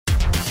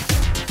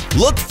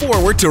Look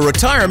forward to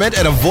retirement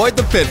and avoid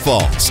the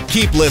pitfalls.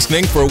 Keep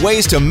listening for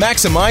ways to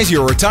maximize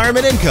your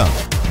retirement income.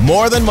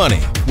 More Than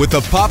Money with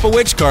the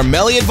Popowich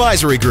Carmeli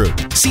Advisory Group,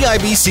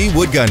 CIBC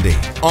Wood Gundy,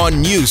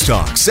 on News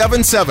Talk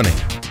 770.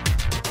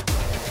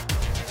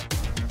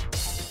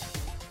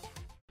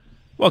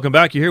 Welcome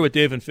back. You're here with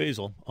Dave and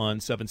Faisal on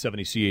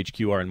 770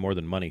 CHQR and More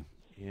Than Money.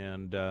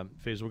 And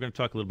Faisal, we're going to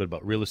talk a little bit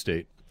about real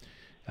estate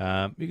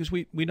because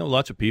we know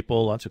lots of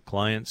people, lots of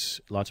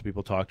clients, lots of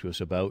people talk to us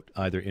about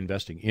either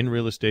investing in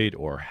real estate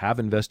or have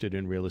invested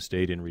in real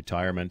estate in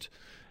retirement.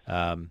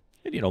 And,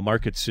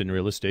 markets in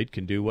real estate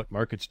can do what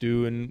markets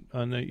do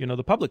on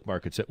the public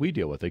markets that we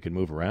deal with. They can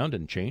move around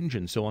and change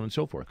and so on and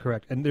so forth.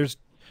 Correct. And there's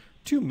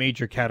two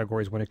major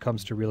categories when it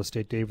comes to real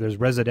estate, Dave. There's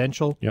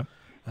residential. Yeah.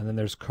 And then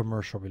there's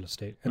commercial real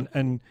estate.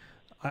 And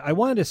I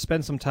wanted to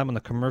spend some time on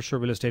the commercial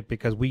real estate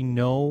because we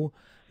know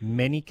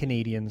many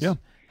Canadians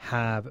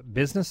have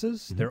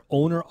businesses, they're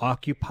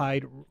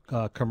owner-occupied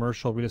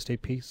commercial real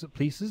estate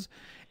pieces,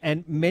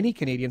 and many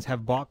Canadians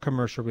have bought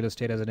commercial real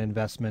estate as an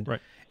investment.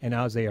 Right. And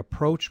as they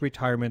approach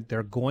retirement,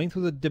 they're going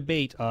through the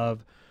debate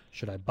of,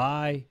 should I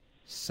buy,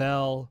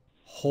 sell,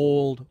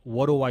 hold?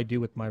 What do I do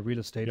with my real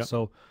estate? Yep.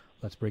 So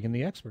let's bring in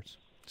the experts.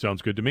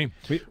 Sounds good to me.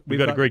 We've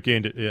got a great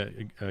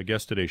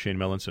guest today, Shane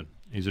Melanson.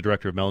 He's the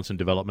director of Melanson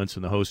Developments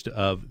and the host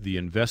of the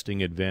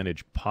Investing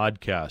Advantage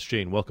podcast.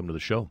 Shane, welcome to the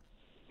show.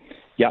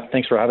 Yeah,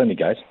 thanks for having me,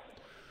 guys.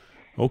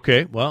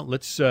 Okay, well,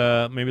 let's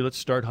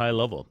start high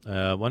level.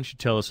 Why don't you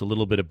tell us a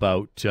little bit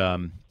about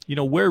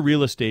where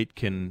real estate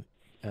can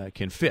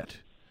fit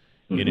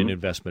in an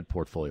investment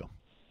portfolio?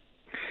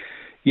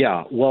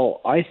 Yeah,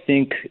 well, I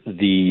think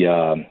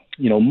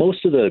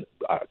most of the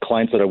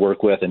clients that I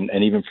work with, and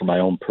even for my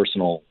own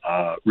personal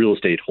real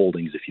estate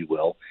holdings, if you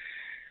will,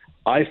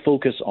 I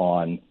focus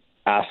on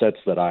assets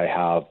that I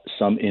have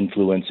some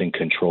influence and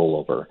control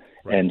over.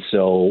 Right. And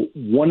so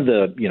one of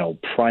the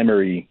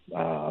primary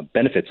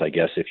benefits, I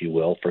guess, if you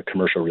will, for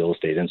commercial real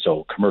estate, and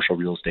so commercial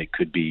real estate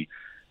could be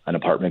an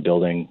apartment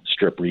building,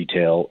 strip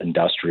retail,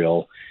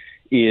 industrial,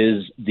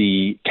 is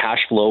the cash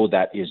flow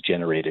that is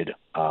generated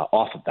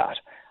off of that.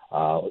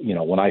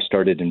 When I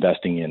started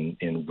investing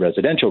in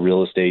residential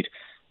real estate,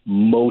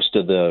 most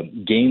of the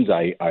gains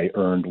I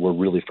earned were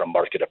really from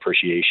market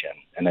appreciation.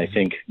 And I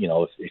think,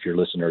 if your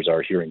listeners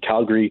are here in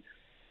Calgary,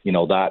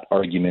 that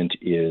argument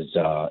is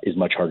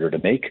much harder to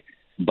make.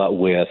 But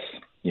with,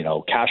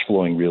 cash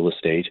flowing real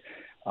estate,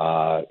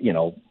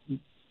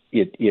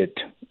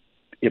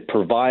 it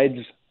provides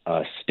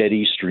a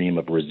steady stream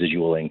of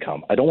residual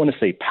income. I don't want to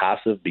say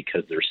passive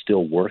because there's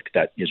still work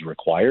that is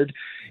required,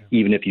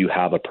 even if you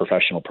have a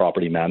professional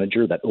property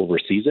manager that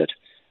oversees it.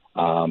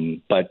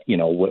 But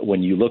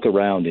when you look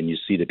around and you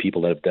see the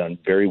people that have done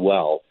very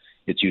well,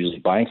 it's usually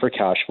buying for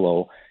cash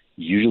flow,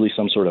 usually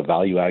some sort of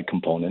value add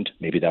component.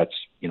 Maybe that's,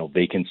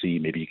 vacancy,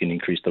 maybe you can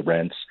increase the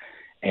rents.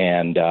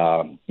 And,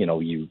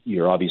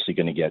 you're obviously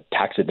going to get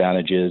tax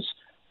advantages.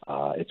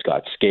 It's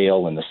got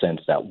scale in the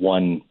sense that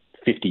one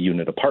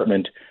 50-unit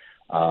apartment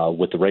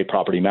with the right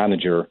property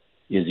manager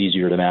is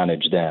easier to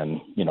manage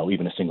than,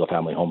 even a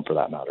single-family home for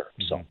that matter.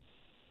 So,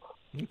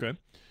 okay.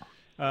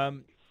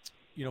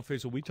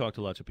 Faisal, we talk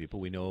to lots of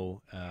people. We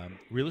know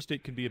real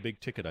estate can be a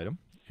big ticket item,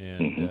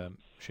 and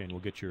Shane,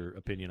 we'll get your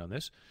opinion on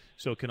this.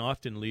 So it can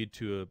often lead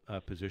to a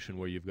position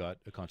where you've got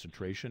a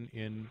concentration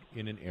in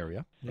an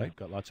area, right?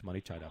 Got lots of money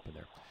tied up in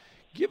there.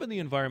 Given the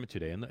environment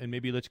today, and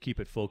maybe let's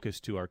keep it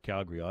focused to our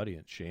Calgary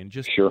audience, Shane,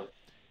 just sure.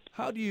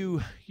 How do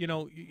you,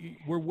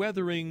 we're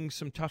weathering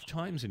some tough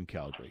times in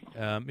Calgary.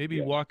 Maybe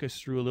walk us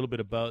through a little bit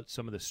about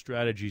some of the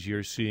strategies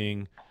you're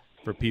seeing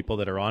for people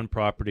that are on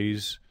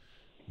properties.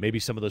 Maybe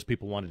some of those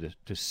people wanted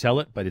to sell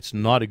it, but it's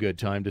not a good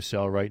time to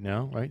sell right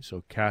now, right?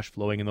 So cash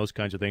flowing and those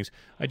kinds of things.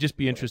 I'd just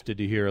be interested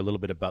to hear a little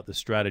bit about the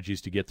strategies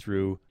to get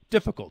through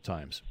difficult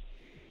times.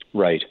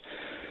 Right.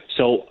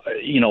 So,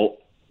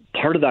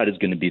 part of that is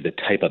going to be the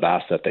type of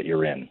asset that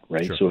you're in,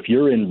 right? Sure. So if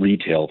you're in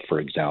retail, for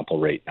example,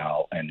 right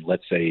now, and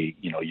let's say,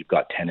 you've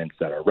got tenants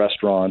that are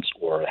restaurants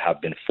or have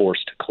been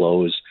forced to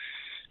close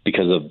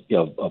because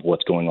of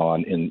what's going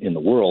on in the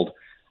world,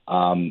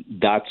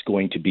 that's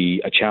going to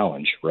be a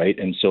challenge, right?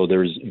 And so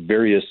there's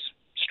various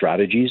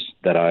strategies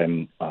that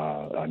I'm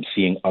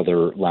seeing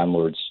other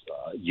landlords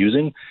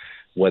using,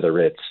 whether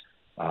it's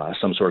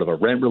some sort of a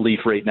rent relief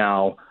right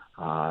now,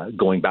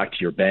 going back to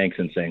your banks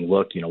and saying,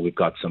 look, we've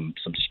got some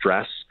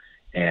stress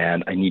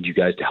and I need you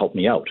guys to help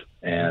me out.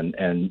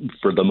 And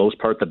for the most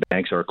part, the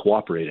banks are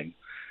cooperating.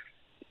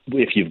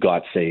 If you've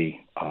got, say,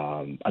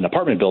 an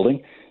apartment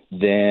building,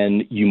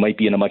 then you might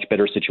be in a much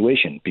better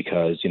situation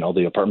because,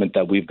 the apartment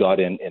that we've got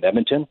in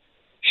Edmonton,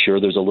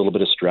 sure, there's a little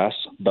bit of stress,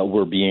 but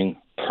we're being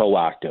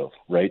proactive,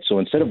 right? So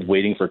instead of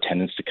waiting for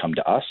tenants to come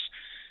to us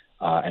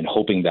and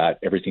hoping that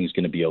everything's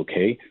going to be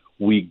okay,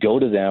 we go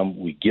to them,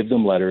 we give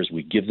them letters,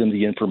 we give them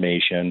the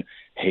information.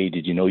 Hey,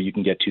 did you know you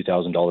can get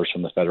 $2,000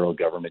 from the federal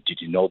government? Did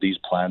you know these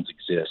plans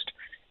exist?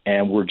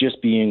 And we're just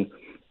being,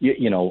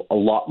 a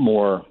lot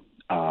more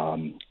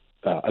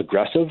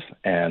aggressive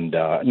and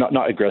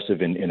not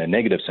aggressive in a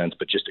negative sense,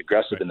 but just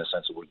aggressive in the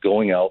sense that we're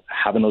going out,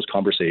 having those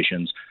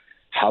conversations,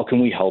 how can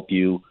we help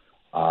you,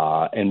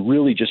 and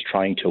really just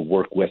trying to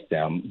work with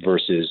them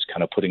versus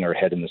kind of putting our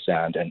head in the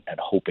sand and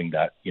hoping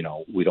that,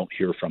 we don't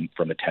hear from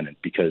a tenant,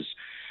 because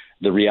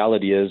the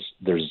reality is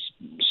there's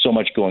so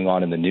much going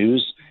on in the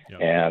news.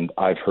 Yep. And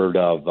I've heard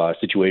of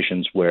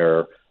situations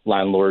where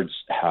landlords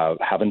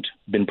haven't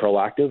been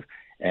proactive,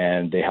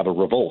 and they have a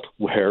revolt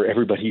where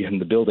everybody in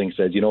the building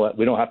says, you know what,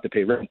 we don't have to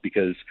pay rent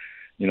because,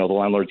 the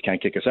landlords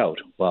can't kick us out.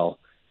 Well,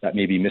 that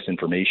may be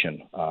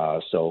misinformation.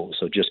 So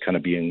just kind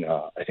of being,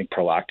 I think,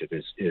 proactive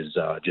is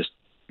just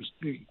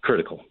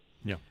critical.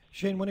 Yeah.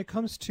 Shane, when it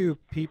comes to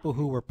people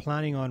who were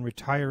planning on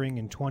retiring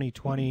in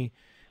 2020,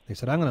 they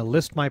said, I'm going to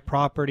list my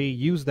property,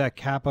 use that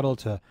capital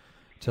to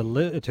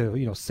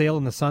sail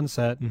in the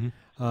sunset.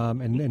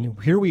 Mm-hmm.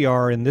 And here we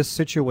are in this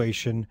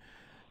situation.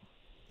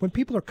 When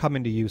people are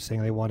coming to you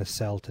saying they want to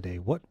sell today,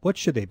 what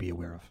should they be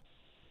aware of?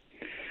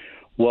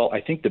 Well,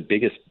 I think the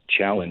biggest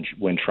challenge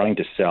when trying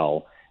to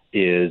sell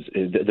is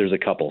there's a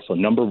couple. So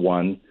number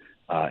one,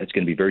 it's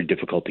going to be very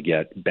difficult to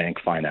get bank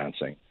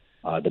financing.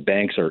 The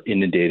banks are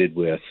inundated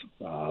with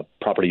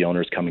property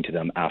owners coming to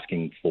them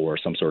asking for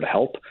some sort of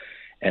help.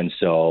 And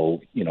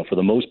so, for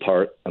the most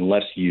part,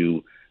 unless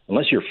you're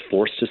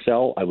forced to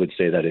sell, I would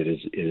say that it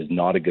is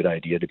not a good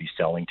idea to be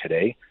selling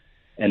today.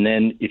 And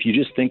then if you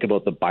just think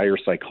about the buyer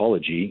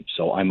psychology,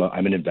 so I'm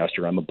an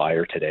investor, I'm a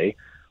buyer today.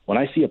 When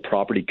I see a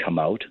property come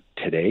out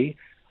today,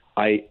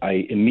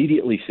 I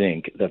immediately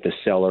think that the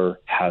seller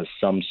has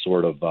some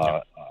sort of,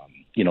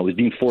 is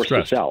being forced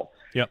to sell.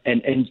 Yep.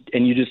 And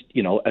you just,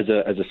 as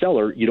a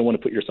seller, you don't want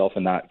to put yourself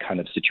in that kind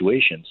of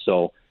situation.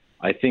 So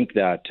I think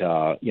that,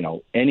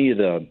 any of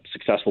the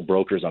successful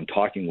brokers I'm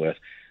talking with,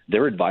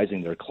 they're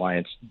advising their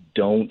clients,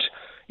 don't,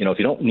 if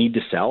you don't need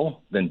to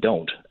sell, then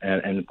don't.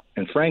 And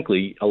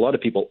frankly, a lot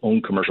of people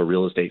own commercial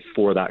real estate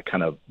for that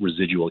kind of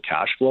residual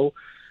cash flow.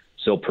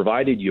 So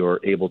provided you're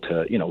able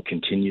to,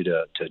 continue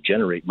to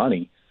generate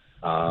money,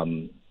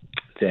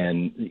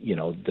 then,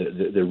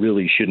 there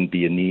really shouldn't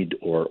be a need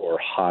or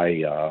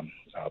high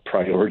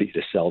priority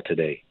to sell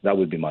today. That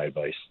would be my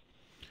advice.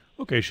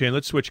 Okay, Shane,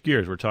 let's switch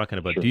gears. We're talking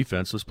about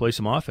defense. Let's play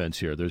some offense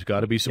here. There's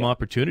got to be some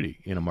opportunity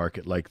in a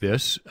market like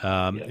this.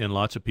 And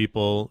lots of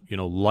people,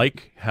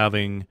 like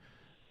having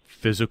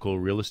physical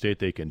real estate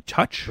they can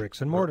touch.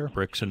 Bricks and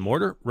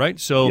mortar. Right?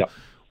 So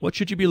what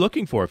should you be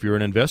looking for if you're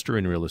an investor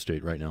in real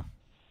estate right now?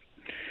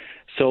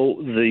 So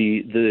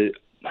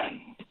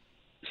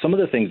some of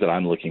the things that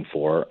I'm looking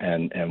for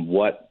and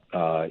what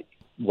I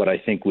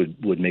think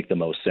would make the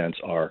most sense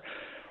are,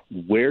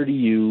 where do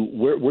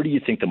you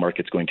think the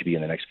market's going to be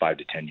in the next 5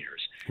 to 10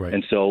 years? Right.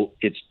 And so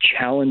it's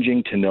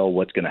challenging to know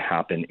what's going to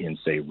happen in,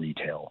 say,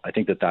 retail. I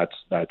think that's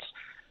there's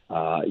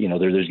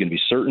going to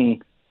be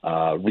certain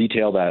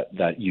retail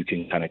that you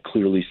can kind of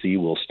clearly see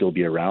will still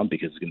be around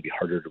because it's going to be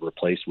harder to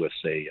replace with,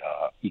 say,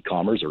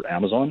 e-commerce or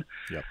Amazon.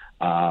 Yep.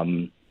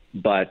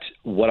 But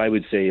what I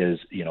would say is,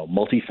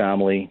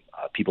 multifamily,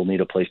 people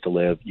need a place to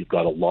live. You've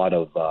got a lot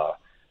of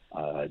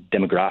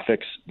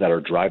demographics that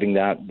are driving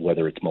that,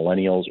 whether it's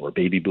millennials or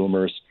baby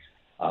boomers.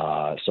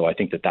 So I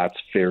think that's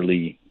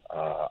fairly,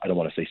 I don't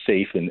want to say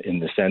safe in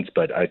the sense,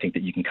 but I think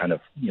that you can kind of,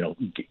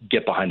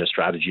 get behind a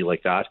strategy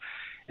like that.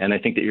 And I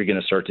think that you're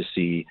going to start to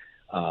see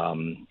a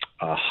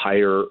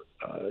higher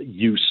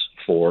use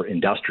for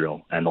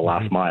industrial and the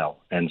last mile.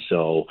 And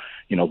so,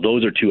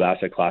 those are two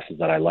asset classes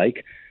that I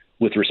like.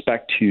 With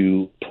respect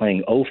to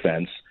playing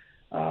offense,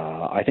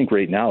 I think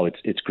right now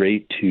it's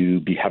great to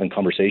be having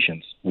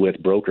conversations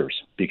with brokers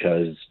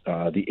because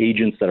the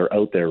agents that are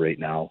out there right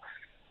now,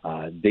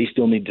 they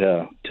still need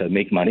to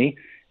make money,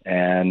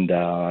 and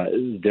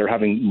they're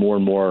having more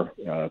and more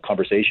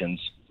conversations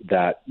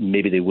that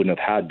maybe they wouldn't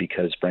have had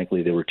because,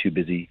 frankly, they were too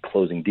busy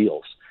closing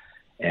deals.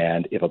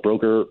 And if a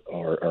broker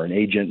or an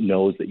agent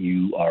knows that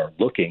you are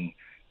looking,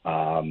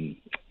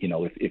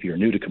 if you're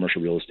new to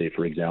commercial real estate,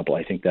 for example,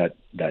 I think that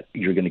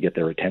you're going to get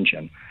their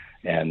attention.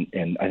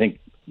 And I think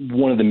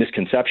one of the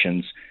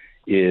misconceptions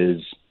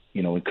is,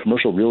 in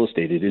commercial real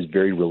estate, it is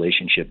very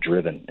relationship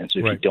driven. And so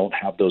if you don't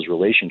have those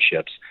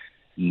relationships,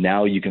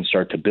 now you can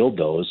start to build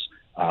those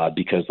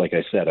because, like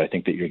I said, I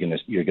think that you're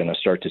going to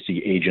start to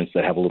see agents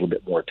that have a little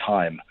bit more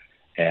time.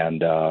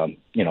 And, and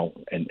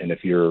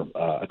if you're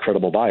a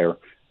credible buyer,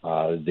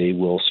 they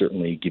will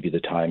certainly give you the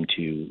time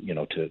to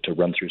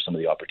run through some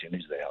of the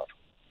opportunities they have.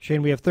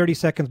 Shane, we have 30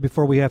 seconds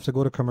before we have to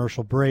go to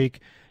commercial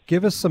break.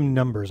 Give us some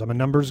numbers. I'm a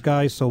numbers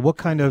guy, so what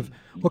kind of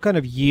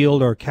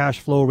yield or cash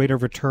flow, rate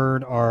of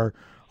return are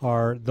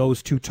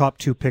those top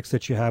two picks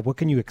that you have? What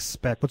can you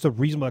expect? What's a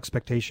reasonable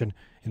expectation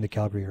in the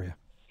Calgary area?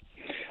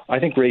 I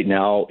think right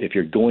now, if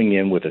you're going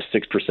in with a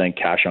 6%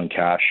 cash on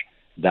cash,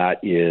 that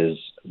is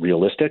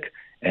realistic.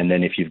 And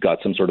then if you've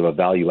got some sort of a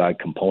value add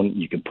component,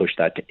 you can push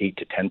that to 8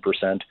 to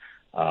 10%.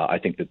 I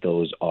think that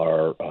those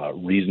are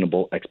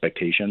reasonable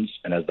expectations.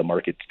 And as the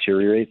market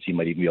deteriorates, you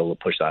might even be able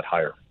to push that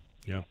higher.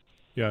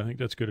 Yeah, I think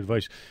that's good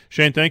advice.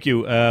 Shane, thank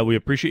you. We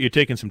appreciate you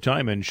taking some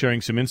time and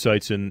sharing some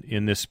insights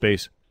in this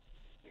space.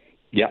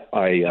 Yeah,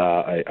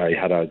 I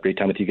had a great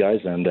time with you guys,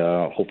 and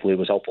hopefully it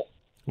was helpful.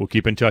 We'll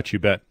keep in touch, you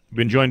bet. We've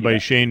been joined by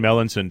Shane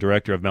Melanson,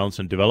 Director of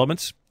Melanson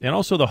Developments, and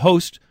also the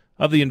host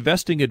of the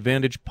Investing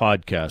Advantage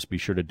podcast. Be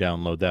sure to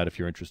download that if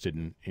you're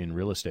interested in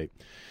real estate.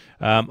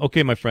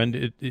 Okay, my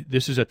friend,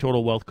 this is a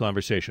total wealth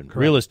conversation. Correct.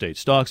 Real estate,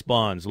 stocks,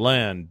 bonds,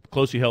 land,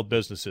 closely held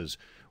businesses,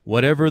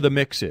 whatever the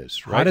mix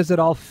is. Right? How does it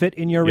all fit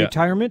in your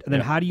retirement? And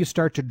then how do you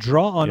start to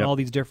draw on all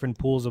these different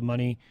pools of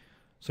money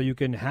so you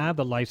can have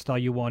the lifestyle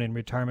you want in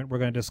retirement? We're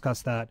going to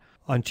discuss that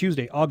on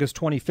Tuesday, August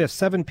 25th,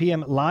 7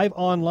 p.m. live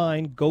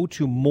online. Go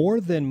to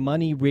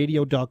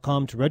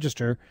morethanmoneyradio.com to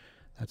register.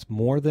 That's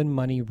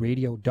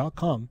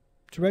morethanmoneyradio.com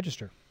to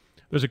register.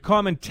 There's a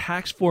common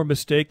tax form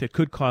mistake that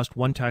could cost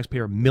one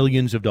taxpayer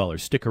millions of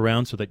dollars. Stick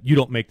around so that you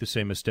don't make the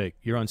same mistake.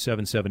 You're on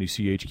 770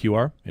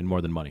 CHQR and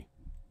More Than Money.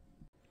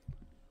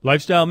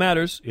 Lifestyle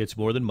matters. It's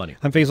more than money.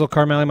 I'm Faisal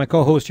Karmali, my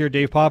co-host here,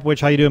 Dave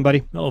Popovich. How you doing,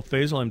 buddy? Hello,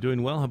 Faisal. I'm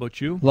doing well. How about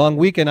you? Long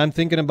weekend. I'm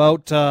thinking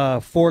about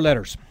 4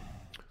 letters.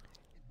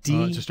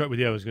 D. To start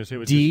with, I was going to say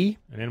with D.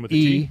 And end with the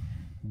T.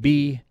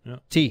 B.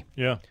 T.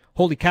 Yeah.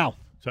 Holy cow.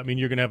 Does that mean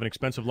you're going to have an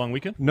expensive long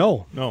weekend?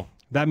 No. No.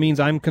 That means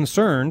I'm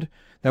concerned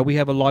that we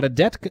have a lot of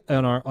debt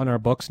on our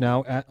books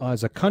now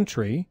as a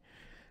country,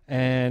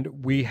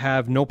 and we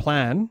have no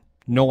plan,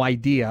 no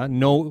idea,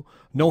 no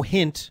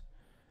hint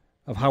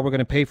of how we're going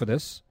to pay for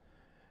this.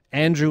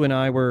 Andrew and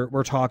I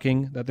were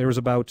talking that there was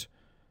about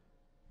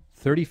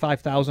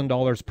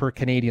 $35,000 per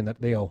Canadian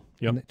that they owe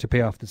to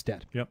pay off this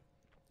debt. Yep.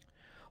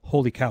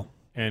 Holy cow.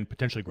 And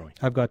potentially growing.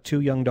 I've got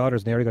 2 young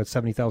daughters, and they already got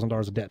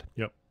 $70,000 of debt.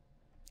 Yep.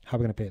 How are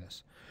we going to pay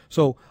this?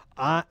 So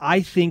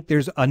I think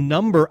there's a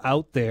number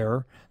out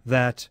there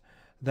that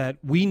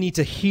we need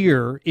to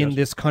hear in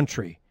this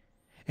country.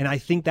 And I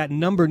think that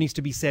number needs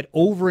to be said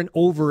over and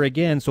over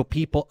again so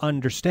people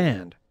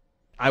understand.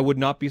 I would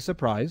not be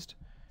surprised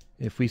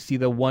if we see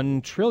the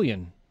 $1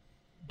 trillion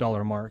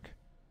mark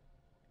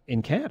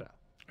in Canada.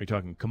 Are you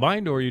talking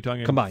combined or are you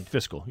talking combined?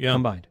 Fiscal? Yeah.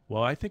 Combined.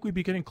 Well, I think we'd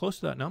be getting close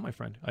to that now, my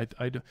friend.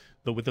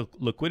 With the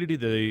liquidity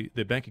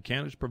the Bank of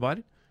Canada's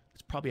provided,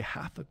 it's probably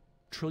 $500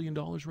 billion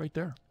right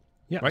there.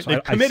 Yeah, right? So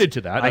they've committed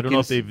to that. I don't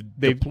know if they've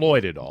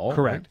deployed it all.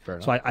 Correct.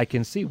 Right? So I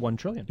can see $1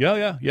 trillion.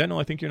 Yeah. No,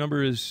 I think your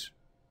number is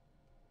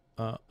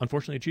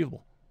unfortunately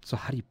achievable. So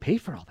how do you pay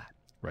for all that?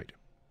 Right.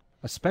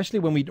 Especially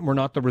when we're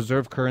not the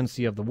reserve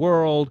currency of the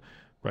world.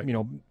 Right. You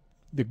know,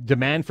 the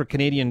demand for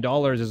Canadian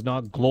dollars is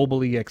not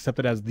globally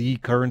accepted as the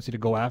currency to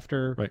go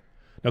after. Right.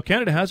 Now,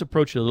 Canada has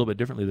approached it a little bit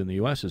differently than the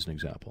U.S., as an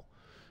example,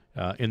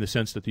 in the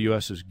sense that the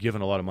U.S. has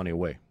given a lot of money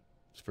away.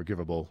 It's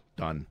forgivable,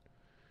 done.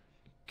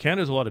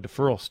 Canada's a lot of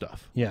deferral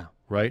stuff. Yeah.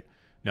 Right?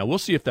 Now, we'll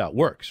see if that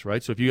works,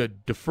 right? So if you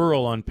had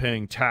deferral on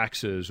paying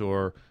taxes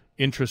or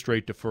interest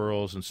rate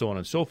deferrals and so on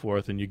and so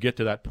forth, and you get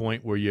to that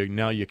point where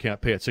you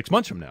can't pay it 6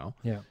 months from now,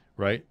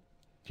 right?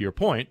 To your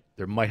point,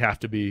 there might have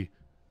to be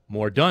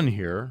more done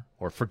here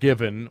or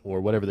forgiven or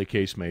whatever the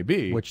case may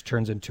be. Which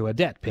turns into a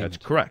debt payment.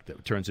 That's correct.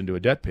 That turns into a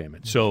debt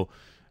payment. So,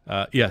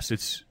 yes,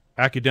 it's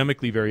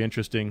academically very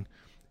interesting,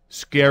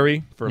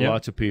 scary for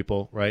lots of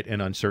people, right?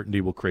 And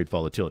uncertainty will create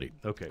volatility.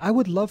 Okay. I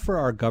would love for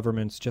our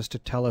governments just to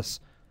tell us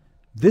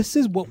this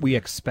is what we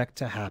expect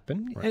to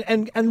happen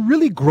and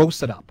really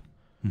gross it up.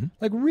 Mm-hmm.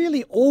 Like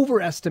really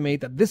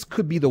overestimate that this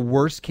could be the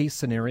worst case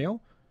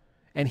scenario.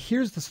 And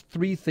here's the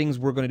 3 things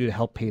we're going to do to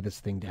help pay this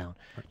thing down.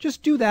 Right.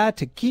 Just do that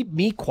to keep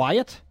me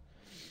quiet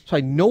so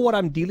I know what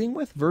I'm dealing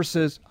with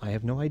versus I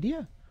have no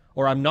idea.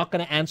 Or I'm not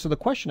going to answer the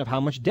question of how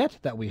much debt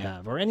that we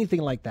have or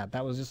anything like that.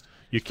 That was just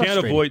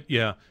can't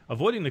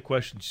avoiding the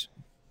questions,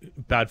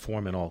 bad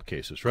form in all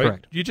cases, right?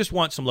 Correct. You just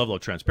want some level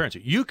of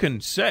transparency. You can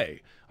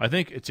say, I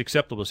think it's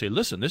acceptable to say,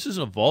 listen, this is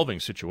an evolving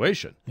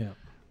situation,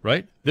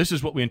 right? This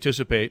is what we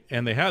anticipate.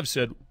 And they have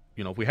said,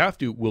 if we have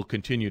to, we'll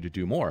continue to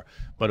do more.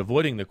 But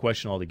avoiding the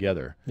question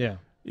altogether,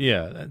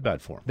 bad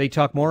form. They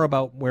talk more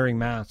about wearing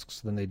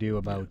masks than they do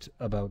about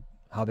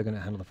how they're going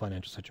to handle the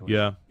financial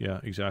situation. Yeah,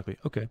 exactly.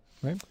 Okay.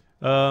 Right.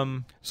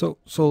 So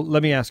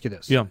let me ask you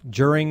this. Yeah.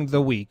 During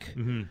the week,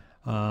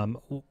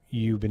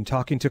 you've been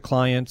talking to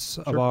clients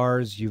of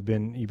ours. You've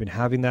been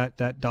having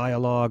that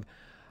dialogue.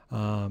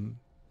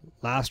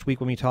 Last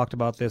week when we talked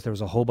about this, there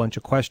was a whole bunch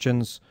of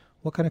questions.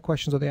 What kind of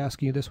questions are they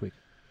asking you this week?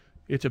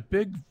 It's a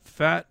big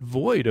fat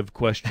void of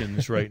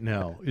questions right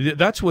now.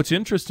 That's what's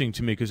interesting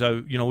to me because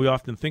we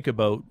often think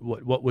about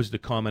what was the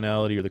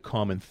commonality or the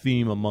common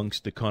theme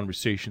amongst the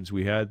conversations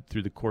we had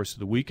through the course of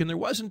the week, and there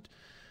wasn't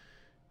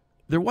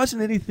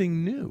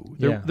anything new.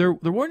 There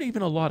weren't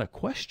even a lot of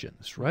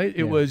questions, right?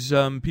 It was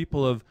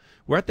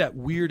we're at that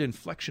weird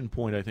inflection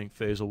point, I think,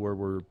 Faisal,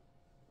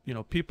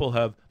 where people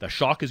have the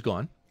shock is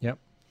gone. Yep.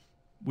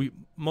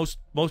 Most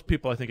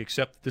people I think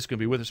accept this is going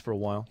to be with us for a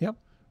while. Yep.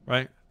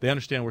 Right? They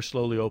understand we're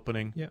slowly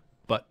opening. Yeah.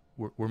 But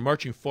we're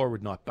marching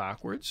forward, not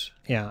backwards.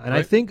 Yeah, and right?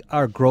 I think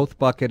our growth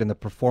bucket and the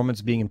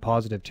performance being in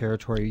positive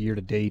territory year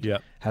to date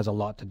has a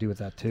lot to do with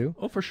that too.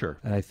 Oh, for sure.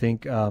 And I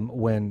think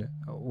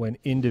when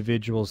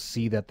individuals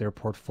see that their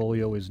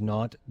portfolio is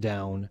not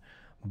down,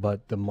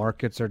 but the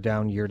markets are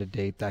down year to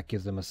date, that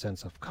gives them a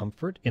sense of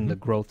comfort in the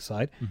growth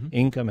side. Mm-hmm.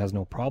 Income has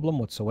no problem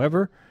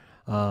whatsoever.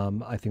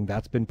 I think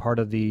that's been part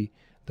of the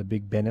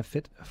big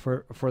benefit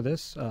for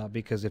this,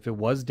 because if it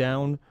was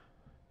down,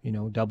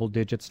 double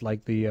digits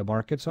like the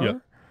markets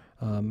are,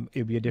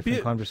 it'd be a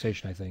different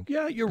conversation, I think.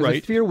 Yeah, you're 'Cause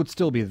right. the fear would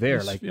still be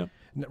there.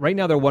 Right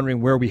now they're wondering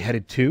where we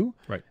headed to.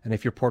 Right. And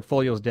if your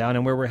portfolio is down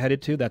and where we're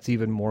headed to, that's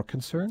even more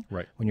concern.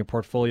 Right. When your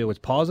portfolio is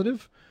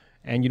positive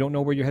and you don't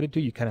know where you're headed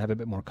to, you kind of have a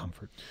bit more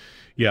comfort.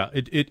 Yeah,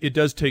 it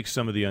does take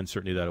some of the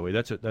uncertainty that away.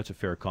 That's a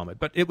fair comment.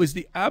 But it was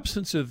the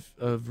absence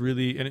of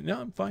really, and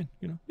no, I'm fine.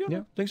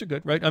 No, things are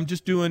good, right? I'm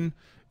just doing,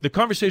 the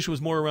conversation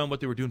was more around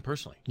what they were doing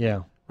personally.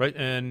 Yeah. Right.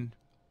 And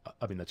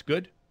I mean, that's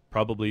good.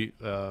 Probably,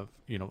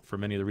 for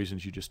many of the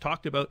reasons you just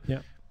talked about. Yeah.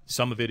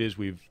 Some of it is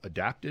we've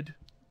adapted,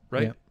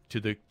 right, to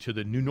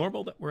the new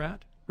normal that we're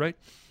at, right?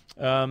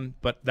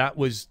 But that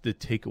was the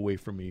takeaway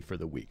for me for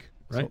the week,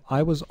 right? So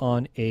I was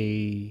on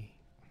a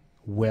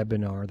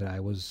webinar that I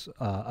was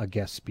a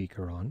guest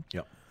speaker on.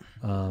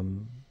 Yeah.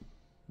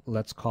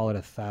 Let's call it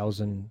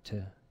 1,000 to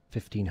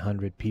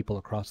 1,500 people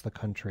across the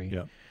country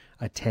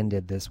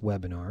attended this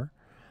webinar,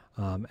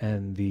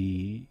 and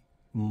the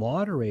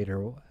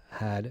moderator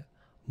had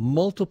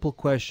multiple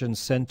questions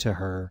sent to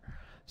her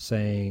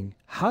saying,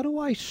 how do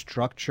I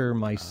structure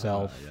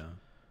myself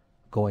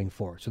going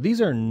forward? So these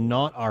are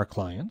not our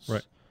clients.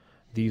 Right.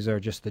 These are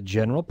just the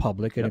general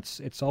public, and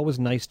it's always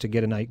nice to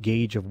get a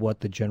gauge of what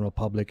the general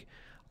public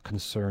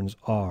concerns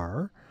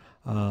are.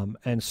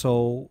 And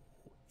so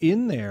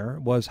in there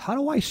was, how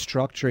do I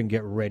structure and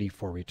get ready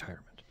for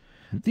retirement?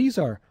 These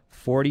are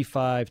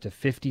 45 to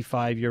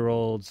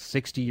 55-year-olds,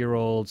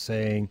 60-year-olds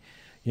saying,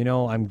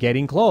 I'm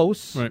getting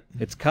close. Right.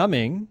 It's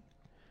coming.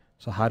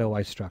 So how do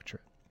I structure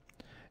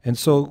it? And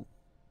so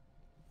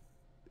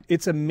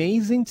it's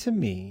amazing to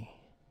me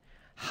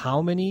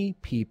how many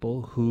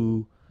people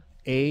who,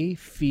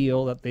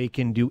 feel that they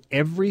can do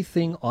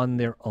everything on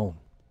their own.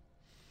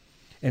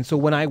 And so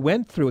when I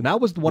went through, and that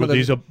was one of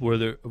the...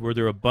 Were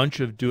there a bunch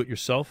of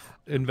do-it-yourself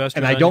investors?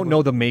 And I don't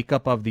know the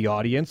makeup of the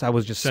audience. I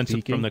was just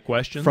speaking. From the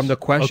questions? From the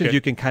questions, okay.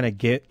 You can kind of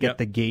get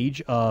the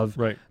gauge of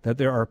that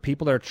there are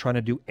people that are trying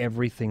to do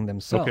everything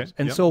themselves. Okay.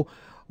 And so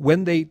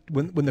when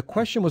the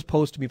question was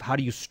posed to me of how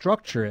do you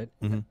structure it,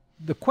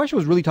 the question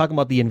was really talking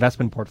about the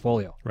investment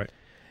portfolio. Right.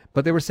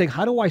 But they were saying,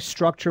 how do I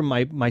structure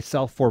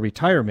myself for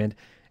retirement?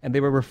 And they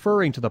were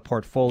referring to the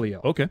portfolio.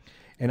 Okay.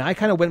 And I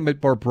kind of went a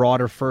bit more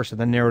broader first and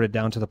then narrowed it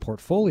down to the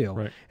portfolio.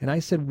 Right. And I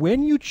said,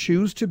 when you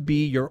choose to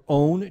be your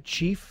own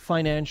chief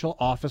financial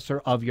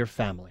officer of your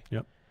family,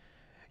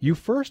 you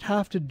first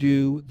have to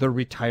do the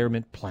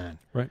retirement plan.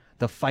 Right.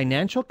 The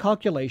financial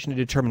calculation to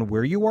determine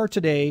where you are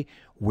today,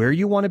 where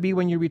you want to be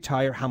when you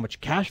retire, how much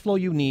cash flow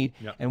you need,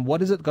 and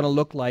what is it going to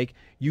look like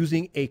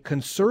using a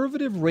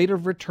conservative rate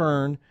of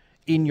return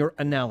in your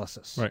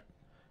analysis. Right.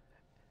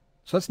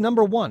 So that's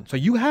number one. So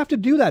you have to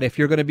do that if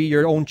you're going to be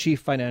your own chief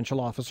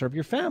financial officer of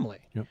your family.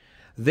 Yep.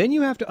 Then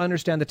you have to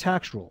understand the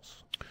tax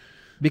rules.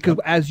 Because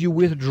as you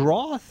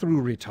withdraw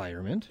through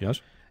retirement,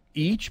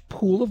 each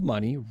pool of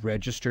money,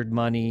 registered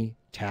money,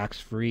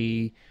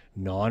 tax-free,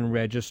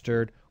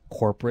 non-registered,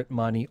 corporate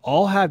money,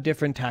 all have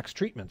different tax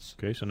treatments.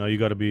 Okay, so now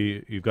you've got to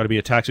be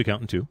a tax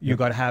accountant too. You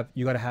got to have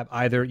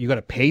either you got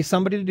to pay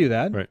somebody to do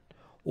that, right,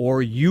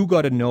 or you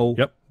got to know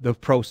the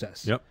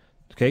process. Yep.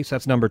 Okay, so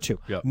that's number two.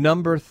 Yep.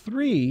 Number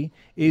three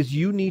is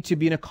you need to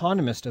be an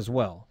economist as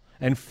well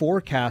and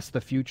forecast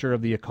the future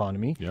of the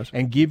economy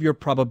and give your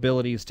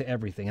probabilities to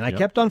everything. And I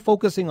kept on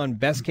focusing on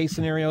best case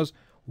scenarios,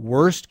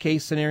 worst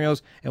case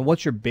scenarios, and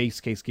what's your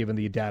base case given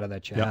the data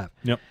that you have.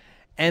 Yep.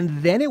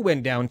 And then it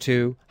went down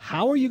to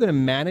how are you going to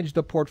manage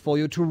the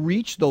portfolio to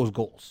reach those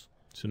goals?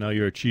 So now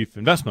you're a chief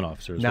investment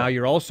officer as now well.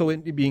 You're also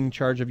being in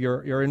charge of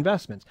your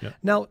investments. Yep.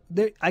 Now,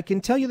 I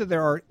can tell you that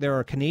there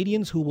are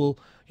Canadians who will,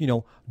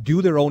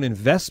 do their own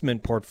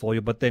investment portfolio,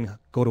 but then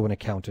go to an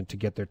accountant to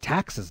get their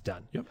taxes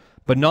done,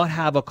 but not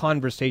have a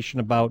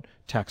conversation about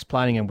tax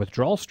planning and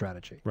withdrawal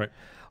strategy. Right.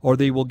 Or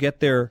they will get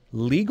their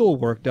legal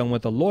work done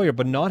with a lawyer,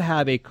 but not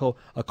have a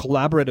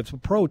collaborative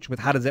approach with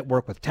how does it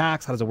work with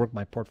tax, how does it work with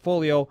my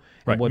portfolio.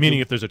 Right. Meaning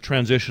if there's a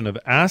transition of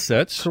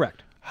assets.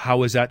 Correct.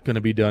 How is that going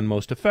to be done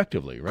most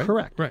effectively, right?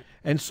 Correct. Right.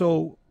 And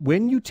so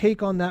when you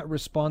take on that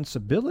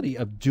responsibility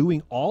of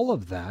doing all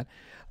of that,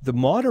 the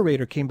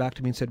moderator came back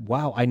to me and said,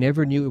 wow, I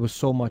never knew it was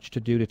so much to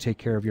do to take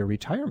care of your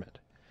retirement.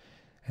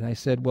 And I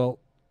said, well,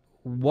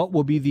 what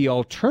will be the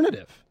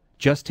alternative?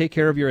 Just take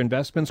care of your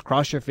investments,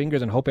 cross your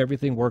fingers, and hope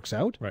everything works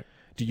out? Right.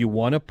 Do you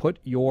want to put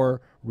your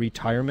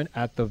retirement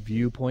at the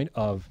viewpoint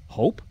of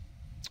hope?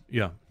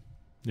 Yeah.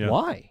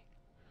 Why?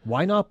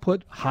 Why not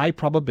put high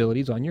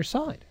probabilities on your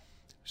side?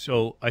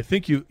 So I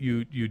think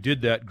you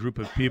did that group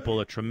of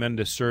people a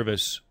tremendous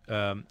service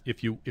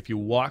if you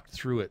walked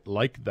through it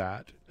like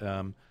that.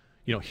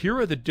 Here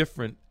are the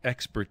different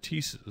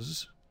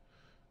expertises.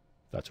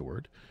 That's a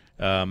word.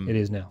 It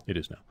is now. It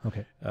is now.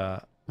 Okay.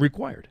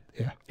 Required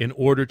in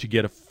order to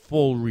get a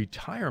full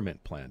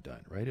retirement plan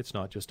done, right? It's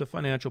not just a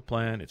financial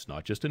plan. It's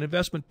not just an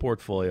investment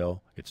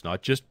portfolio. It's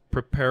not just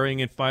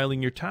preparing and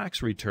filing your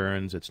tax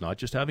returns. It's not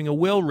just having a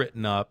will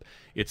written up.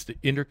 It's the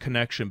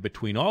interconnection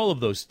between all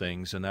of those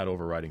things and that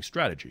overriding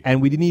strategy. And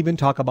we didn't even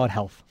talk about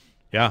health.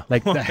 Yeah.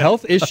 Like the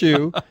health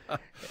issue,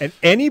 and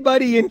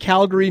anybody in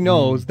Calgary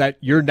knows that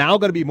you're now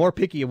going to be more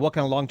picky of what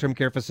kind of long-term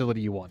care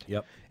facility you want.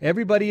 Yep.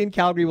 Everybody in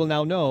Calgary will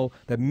now know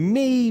that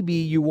maybe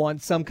you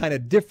want some kind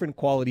of different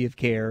quality of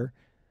care.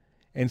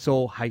 And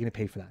so how are you going to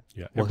pay for that?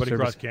 Yeah, everybody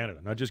across Canada,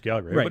 not just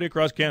Calgary. Everybody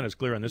across Canada is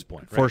clear on this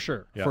point. Right? For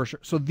sure, for sure.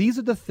 So these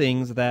are the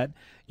things that,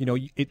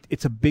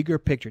 it's a bigger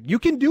picture. You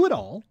can do it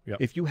all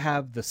if you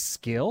have the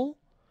skill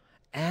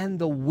and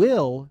the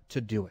will to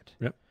do it.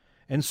 Yep.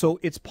 And so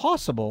it's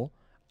possible.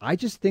 I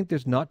just think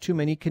there's not too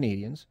many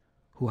Canadians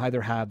who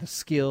either have the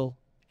skill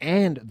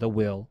and the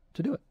will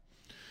to do it.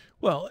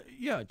 Well,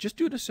 yeah, just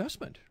do an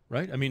assessment,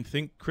 right? I mean,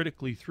 think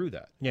critically through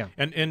that. Yeah.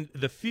 And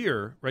the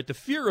fear, right? The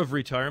fear of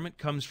retirement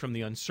comes from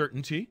the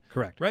uncertainty.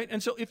 Correct. Right?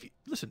 And so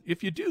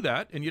if you do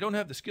that and you don't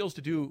have the skills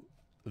to do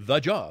the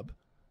job,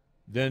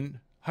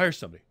 then hire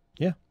somebody.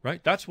 Yeah.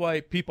 Right? That's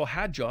why people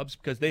had jobs,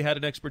 because they had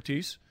an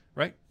expertise,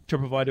 right? To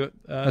provide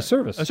a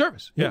service. A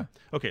service. Yeah.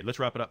 Okay, let's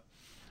wrap it up.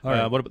 All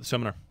right. What about the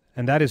seminar?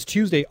 And that is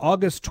Tuesday,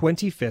 August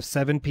 25th,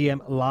 7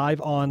 p.m.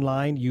 live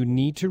online. You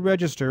need to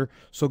register,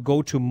 so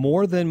go to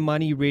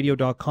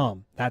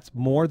morethanmoneyradio.com. That's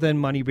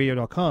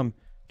morethanmoneyradio.com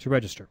to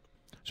register.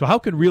 So how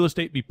can real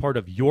estate be part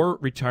of your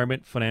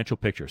retirement financial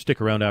picture? Stick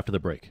around after the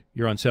break.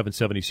 You're on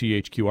 770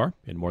 CHQR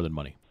in More Than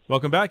Money.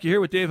 Welcome back. You're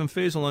here with Dave and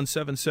Faisal on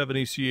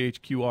 770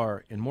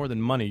 CHQR in More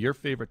Than Money. Your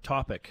favorite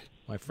topic,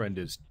 my friend,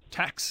 is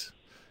taxes.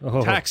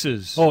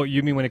 Oh,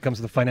 you mean when it comes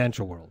to the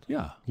financial world?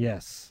 Yeah.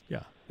 Yes.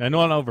 Yeah. And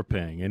not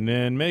overpaying, and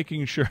then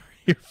making sure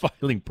you're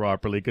filing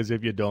properly, because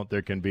if you don't,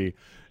 there can be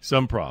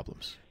some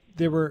problems.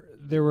 There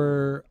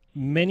were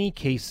many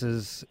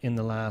cases in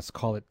the last,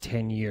 call it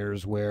 10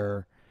 years,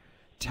 where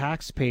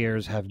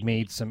taxpayers have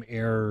made some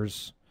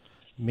errors.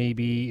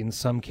 Maybe in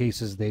some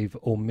cases they've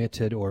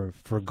omitted or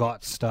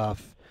forgot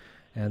stuff,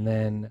 and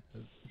then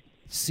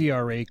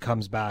CRA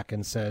comes back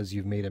and says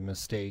you've made a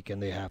mistake,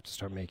 and they have to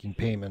start making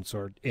payments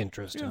or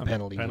interest and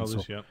penalties.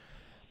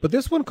 But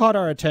this one caught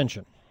our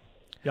attention.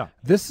 Yeah.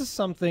 This is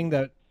something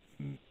that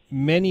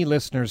many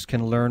listeners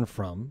can learn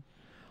from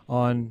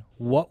on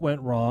what went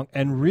wrong,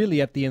 and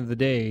really at the end of the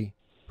day,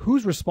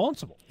 who's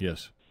responsible.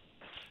 Yes.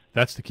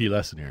 That's the key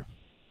lesson here.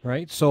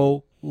 Right?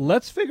 So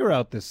let's figure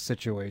out this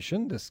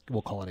situation,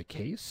 we'll call it a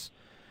case,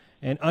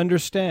 and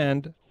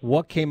understand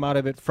what came out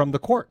of it from the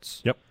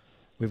courts. Yep.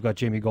 We've got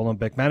Jamie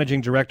Golombek, Managing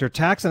Director,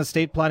 Tax and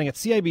Estate Planning at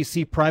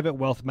CIBC Private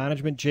Wealth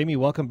Management. Jamie,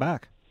 welcome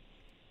back.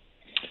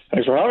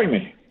 Thanks for having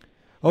me.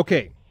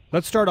 Okay.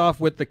 Let's start off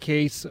with the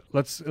case.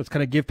 Let's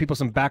kind of give people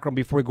some background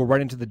before we go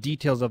right into the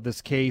details of this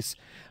case.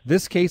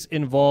 This case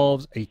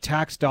involves a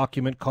tax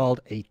document called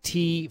a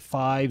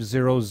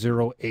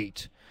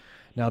T5008.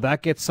 Now,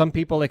 that gets some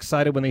people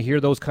excited when they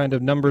hear those kind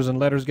of numbers and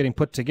letters getting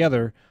put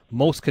together.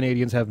 Most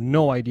Canadians have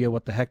no idea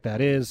what the heck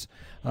that is.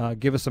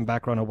 Give us some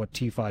background on what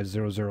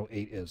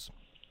T5008 is.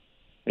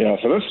 Yeah,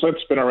 so this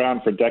slip's been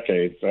around for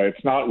decades.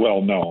 It's not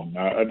well known.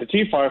 The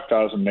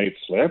T5008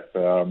 slip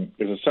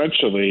is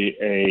essentially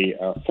a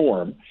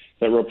form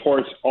that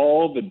reports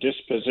all the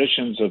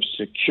dispositions of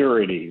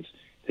securities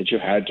that you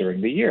had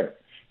during the year.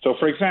 So,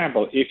 for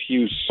example, if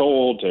you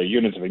sold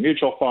units of a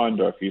mutual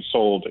fund, or if you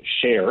sold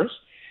shares,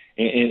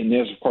 and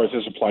this, of course,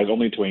 this applies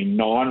only to a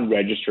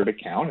non-registered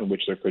account in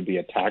which there could be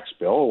a tax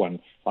bill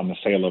on the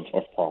sale of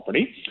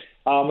property,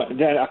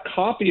 then a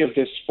copy of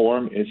this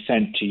form is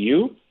sent to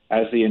you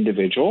as the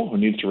individual who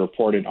needs to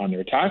report it on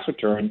their tax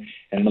return,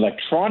 and an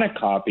electronic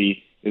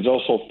copy is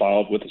also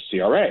filed with the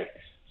CRA.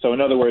 So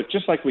in other words,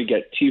 just like we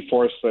get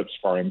T4 slips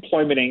for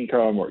employment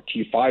income, or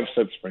T5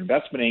 slips for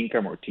investment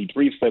income, or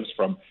T3 slips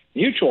from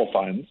mutual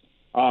funds,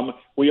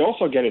 we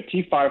also get a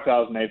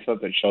T5008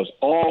 slip that shows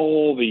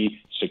all the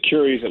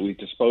securities that we've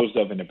disposed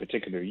of in a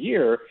particular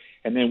year,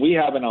 and then we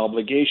have an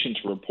obligation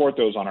to report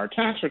those on our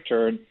tax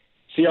return.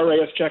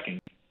 CRA is checking,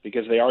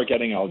 because they are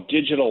getting a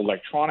digital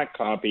electronic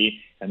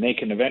copy, and they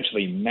can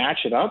eventually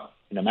match it up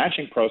in a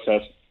matching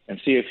process and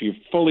see if you've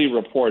fully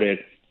reported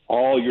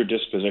all your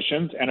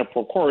dispositions and, of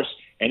course,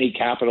 any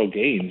capital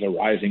gains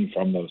arising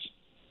from those.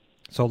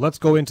 So let's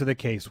go into the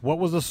case. What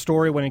was the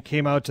story when it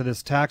came out to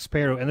this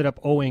taxpayer who ended up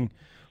owing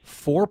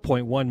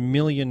 $4.1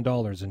 million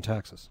in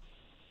taxes?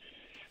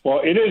 Well,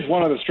 it is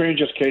one of the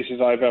strangest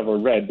cases I've ever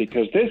read,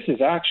 because this is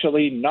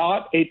actually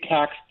not a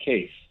tax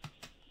case.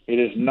 It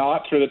is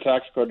not through the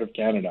Tax Code of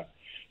Canada.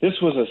 This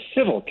was a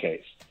civil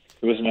case.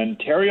 It was an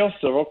Ontario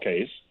civil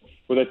case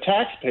where the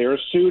taxpayer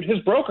sued his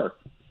broker,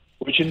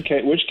 which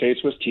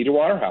case was TD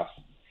Waterhouse.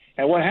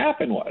 And what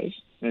happened was,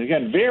 and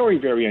again, very,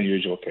 very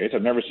unusual case.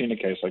 I've never seen a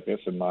case like this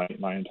in my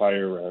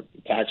entire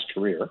tax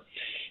career,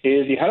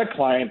 is you had a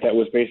client that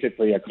was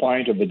basically a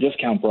client of the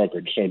discount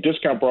brokerage. So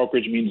discount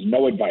brokerage means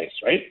no advice,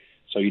 right?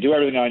 So you do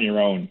everything on your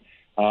own.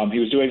 He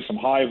was doing some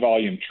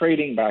high-volume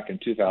trading back in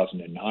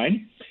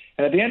 2009.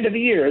 And at the end of the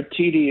year,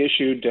 TD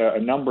issued a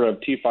number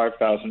of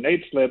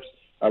T5008 slips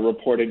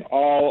reporting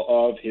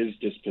all of his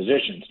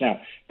dispositions.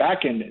 Now,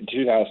 back in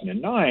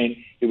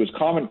 2009, it was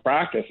common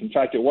practice. In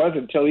fact, it was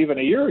until even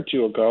a year or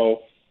two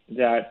ago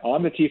that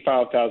on the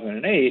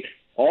T5008,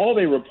 all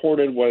they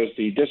reported was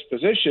the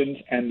dispositions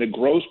and the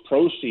gross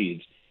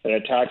proceeds that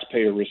a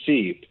taxpayer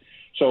received.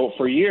 So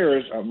for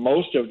years,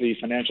 most of the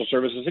financial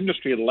services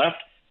industry left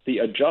the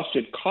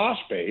adjusted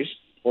cost base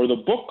or the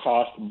book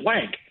cost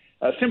blank,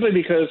 simply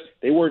because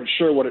they weren't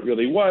sure what it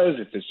really was,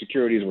 if the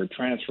securities were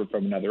transferred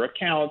from another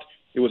account.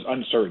 It was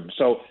uncertain.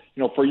 So,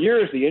 for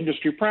years, the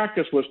industry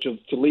practice was to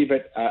leave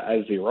it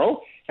as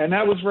zero, and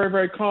that was very,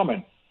 very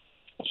common.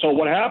 So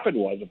what happened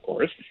was, of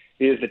course,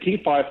 is the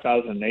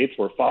T5008s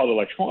were filed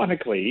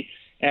electronically,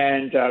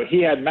 and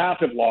he had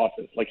massive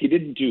losses. Like, he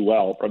didn't do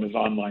well from his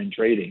online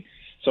trading.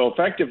 So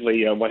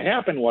effectively, what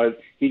happened was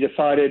he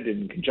decided,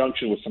 in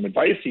conjunction with some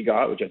advice he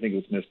got, which I think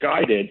was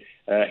misguided,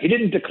 he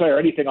didn't declare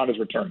anything on his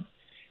return.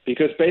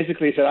 Because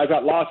basically he said, I've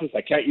got losses,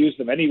 I can't use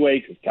them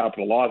anyway because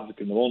capital losses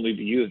can only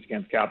be used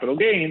against capital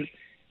gains.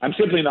 I'm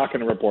simply not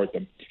going to report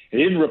them. He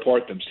didn't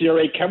report them.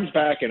 CRA comes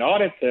back and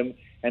audits them,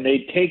 and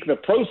they take the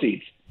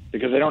proceeds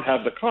because they don't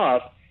have the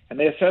cost, and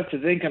they assess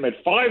his income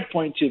at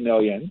 $5.2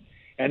 million,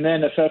 and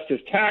then assessed his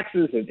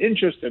taxes and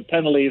interest and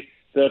penalties.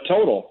 The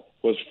total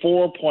was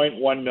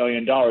 $4.1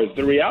 million.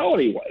 The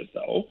reality was,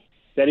 though,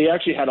 that he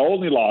actually had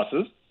only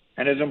losses,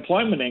 and his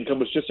employment income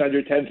was just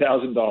under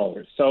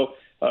 $10,000. So,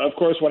 of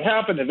course, what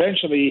happened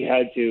eventually, he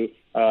had to,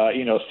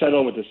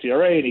 settle with the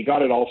CRA, and he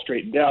got it all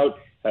straightened out.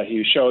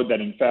 He showed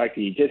that, in fact,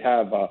 he did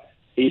have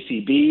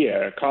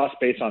ACB, cost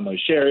based on those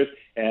shares,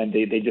 and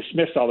they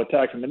dismissed all the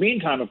tax. In the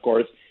meantime, of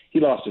course, he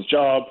lost his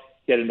job,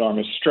 he had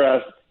enormous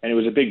stress, and it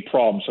was a big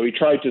problem. So he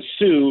tried to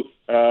sue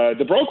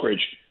the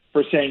brokerage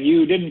for saying,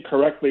 you didn't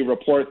correctly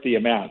report the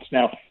amounts.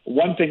 Now,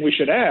 one thing we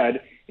should add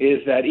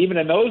is that even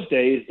in those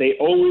days, they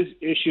always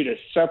issued a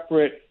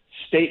separate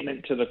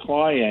statement to the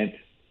client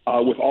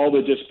with all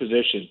the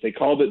dispositions. They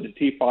called it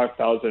the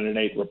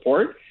T5008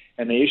 report,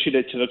 and they issued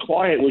it to the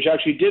client, which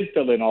actually did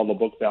fill in all the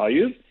book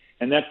values,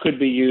 and that could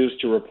be used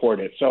to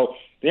report it. So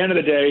at the end of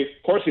the day,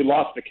 of course, he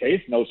lost the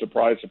case. No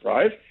surprise,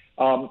 surprise.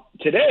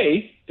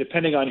 Today,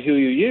 depending on who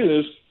you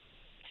use,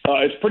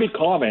 it's pretty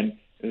common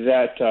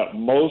that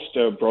most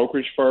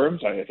brokerage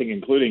firms, I think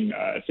including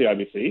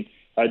CIBC,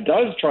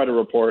 does try to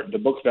report the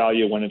book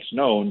value when it's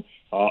known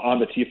on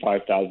the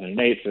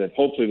T5008, so that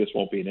hopefully this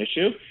won't be an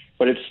issue.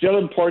 But it's still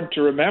important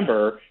to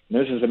remember,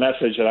 and this is a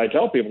message that I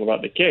tell people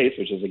about the case,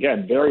 which is,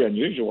 again, very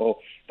unusual,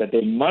 that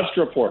they must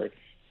report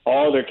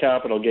all their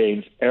capital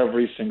gains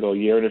every single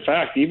year. And in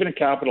fact, even a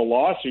capital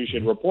loss you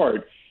should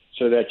report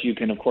so that you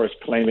can, of course,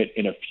 claim it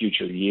in a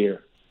future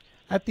year.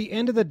 At the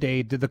end of the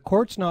day, did the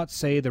courts not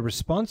say the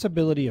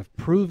responsibility of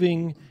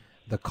proving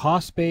the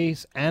cost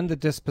base and the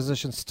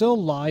disposition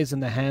still lies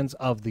in the hands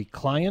of the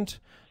client,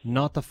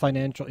 not the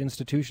financial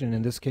institution,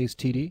 in this case,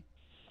 TD?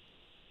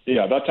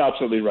 Yeah, that's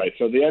absolutely right.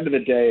 So at the end of the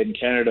day, in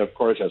Canada, of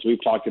course, as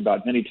we've talked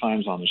about many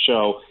times on the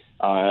show,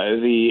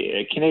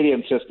 the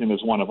Canadian system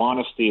is one of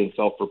honesty and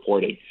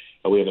self-reporting.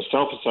 We have a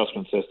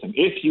self-assessment system.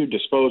 If you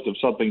dispose of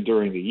something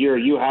during the year,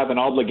 you have an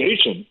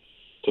obligation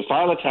to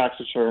file a tax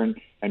return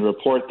and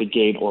report the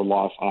gain or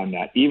loss on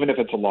that, even if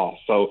it's a loss.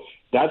 So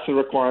that's the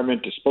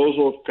requirement.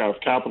 Disposal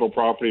of capital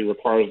property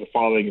requires the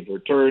filing of a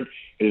return.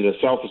 It is a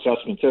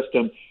self-assessment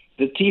system.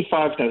 The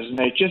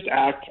T5008 just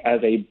acts as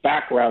a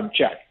background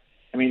check.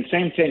 I mean,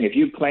 same thing. If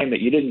you claim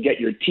that you didn't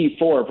get your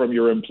T4 from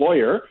your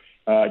employer,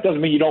 it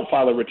doesn't mean you don't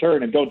file a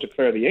return and don't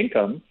declare the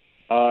income.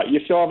 You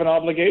still have an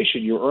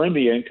obligation. You earn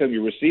the income,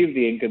 you receive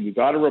the income, you've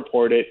got to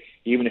report it,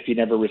 even if you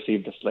never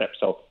received the slip.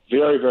 So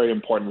very, very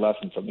important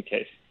lesson from the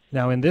case.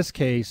 Now, in this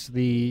case,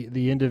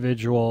 the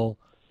individual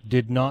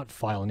did not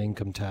file an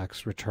income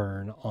tax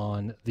return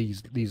on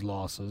these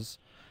losses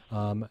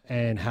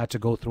and had to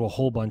go through a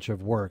whole bunch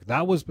of work.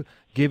 That was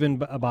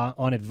given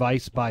on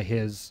advice by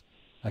his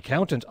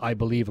accountant, I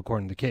believe,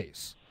 according to the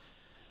case.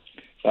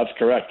 That's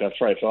correct. That's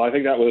right. So I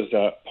think that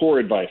was poor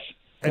advice.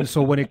 And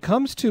so when it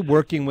comes to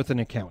working with an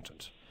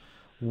accountant,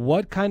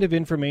 what kind of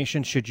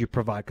information should you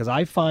provide? Because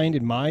I find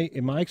in my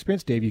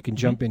experience, Dave, you can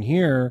jump in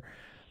here,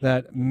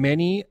 that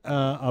many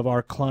of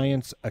our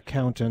clients'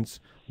 accountants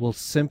will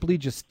simply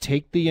just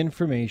take the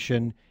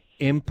information,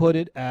 input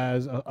it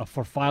as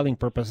for filing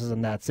purposes,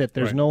 and that's it.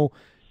 There's no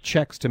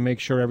checks to make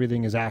sure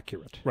everything is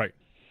accurate. Right.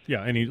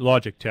 Yeah, any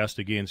logic test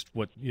against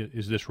what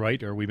is this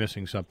right? Or are we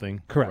missing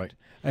something? Correct. Right.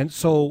 And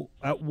so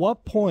at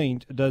what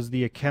point does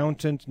the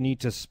accountant need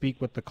to speak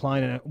with the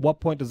client? And at what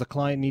point does the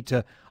client need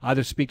to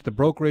either speak to the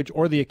brokerage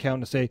or the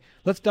accountant to say,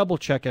 let's double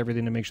check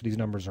everything to make sure these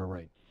numbers are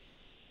right?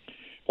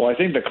 Well, I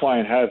think the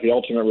client has the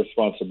ultimate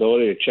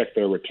responsibility to check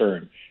their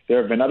return. There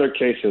have been other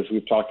cases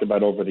we've talked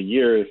about over the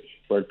years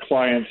where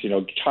clients,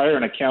 hire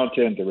an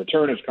accountant, the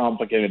return is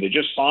complicated, they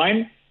just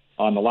sign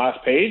on the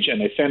last page and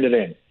they send it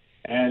in.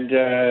 And,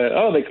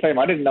 they claim,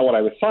 I didn't know what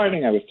I was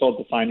signing. I was told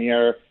to sign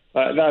here.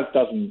 That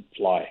doesn't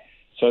fly.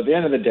 So at the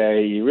end of the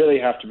day, you really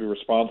have to be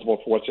responsible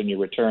for what's in your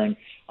return.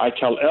 I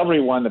tell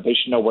everyone that they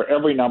should know where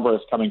every number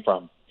is coming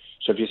from.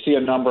 So if you see a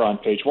number on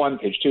page 1,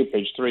 page 2,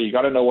 page 3, you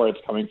got to know where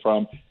it's coming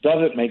from.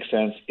 Does it make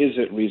sense? Is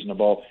it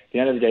reasonable? At the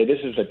end of the day, this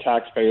is the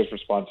taxpayer's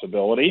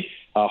responsibility.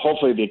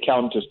 Hopefully the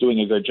accountant is doing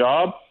a good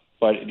job,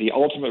 but the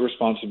ultimate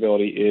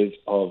responsibility is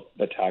of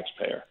the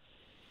taxpayer.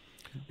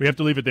 We have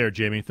to leave it there,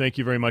 Jamie. Thank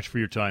you very much for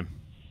your time.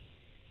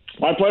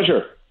 My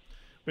pleasure.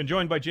 Been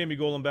joined by Jamie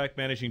Golenbeck,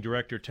 Managing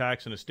Director,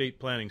 Tax and Estate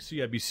Planning,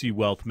 CIBC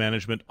Wealth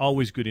Management.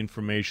 Always good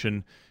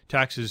information.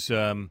 Taxes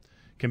can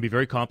be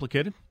very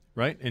complicated,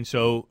 right? And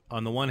so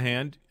on the one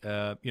hand,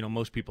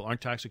 most people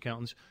aren't tax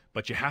accountants,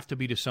 but you have to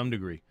be to some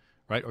degree,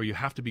 right? Or you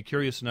have to be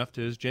curious enough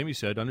to, as Jamie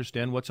said,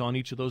 understand what's on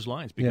each of those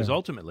lines. Because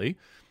ultimately,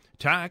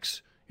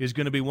 tax is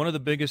going to be one of the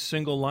biggest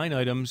single line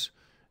items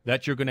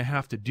that you're going to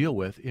have to deal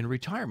with in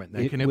retirement.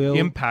 That can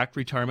impact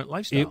retirement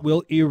lifestyle. It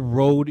will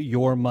erode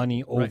your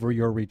money over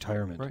your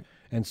retirement. Right.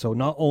 And so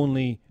not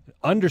only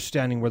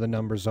understanding where the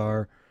numbers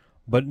are,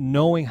 but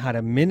knowing how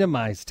to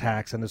minimize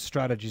tax and the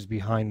strategies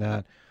behind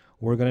that,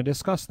 we're going to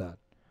discuss that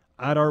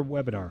at our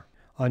webinar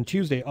on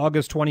Tuesday,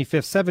 August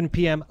 25th, 7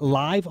 p.m.,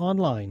 live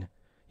online.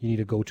 You need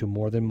to go to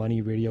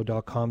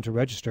morethanmoneyradio.com to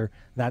register.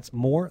 That's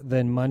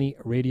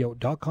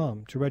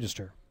morethanmoneyradio.com to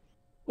register.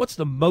 What's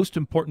the most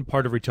important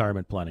part of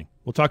retirement planning?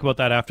 We'll talk about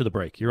that after the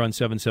break. You're on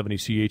 770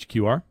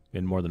 CHQR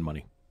in More Than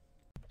Money.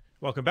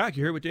 Welcome back.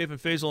 You're here with Dave and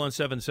Faisal on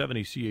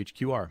 770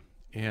 CHQR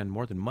and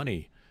More Than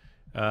Money.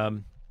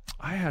 I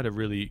had a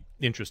really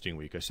interesting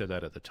week. I said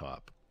that at the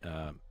top.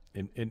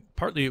 And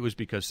partly it was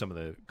because some of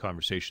the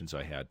conversations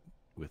I had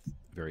with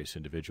various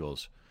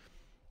individuals.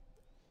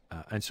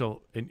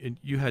 And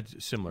you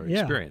had similar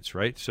experience,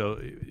 right? So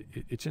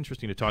it's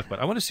interesting to talk about.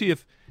 I want to see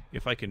if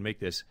I can make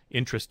this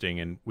interesting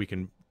and we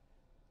can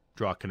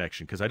draw a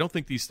connection, because I don't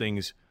think these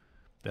things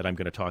that I'm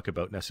going to talk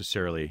about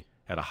necessarily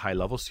at a high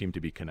level seem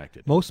to be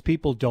connected. Most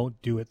people don't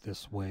do it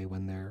this way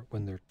when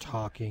they're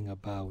talking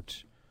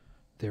about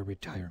their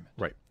retirement.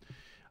 Right.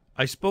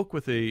 I spoke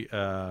with a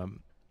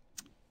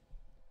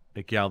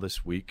gal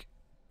this week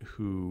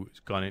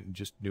who's gone in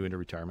just new into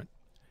retirement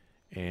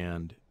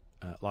and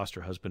lost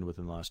her husband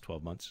within the last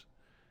 12 months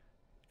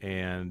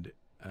and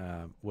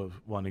was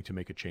wanting to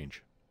make a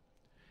change.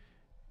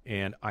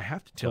 And I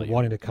have to tell you,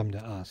 wanting to come to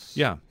us.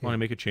 Yeah, want to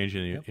make a change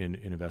in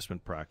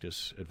investment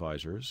practice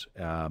advisors,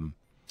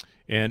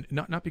 and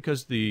not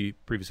because the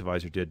previous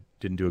advisor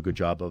didn't do a good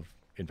job of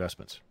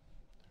investments.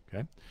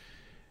 Okay,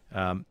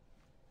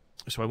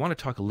 so I want to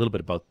talk a little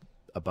bit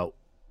about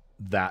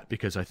that,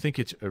 because I think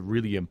it's a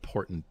really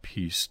important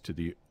piece to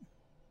the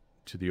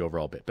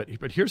overall bit.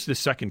 But here's the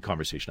second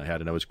conversation I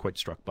had, and I was quite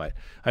struck by it.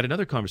 I had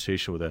another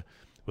conversation with a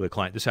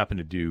client. This happened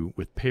to do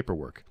with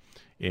paperwork,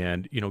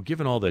 and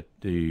given all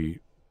the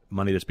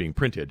money that's being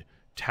printed,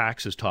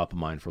 tax is top of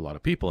mind for a lot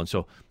of people. And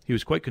so he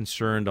was quite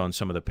concerned on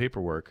some of the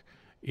paperwork,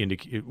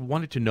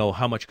 wanted to know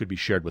how much could be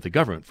shared with the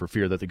government for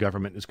fear that the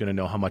government is going to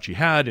know how much he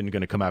had and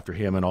going to come after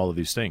him and all of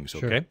these things.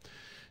 Sure. Okay.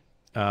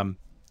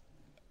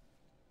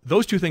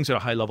 Those two things at a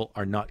high level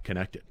are not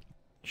connected.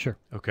 Sure.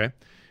 Okay.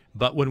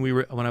 But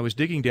when I was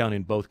digging down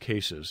in both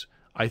cases,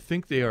 I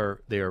think they are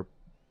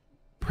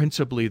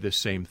principally the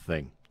same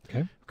thing.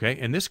 Okay. Okay.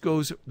 And this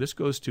goes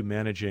to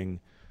managing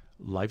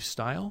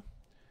lifestyle,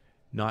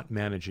 not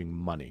managing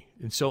money.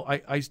 And so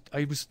I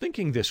was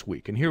thinking this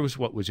week, and here was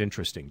what was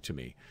interesting to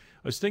me.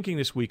 I was thinking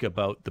this week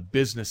about the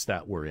business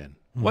that we're in.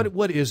 Mm-hmm.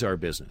 What is our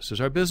business? Is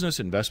our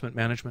business investment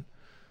management?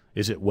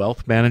 Is it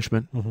wealth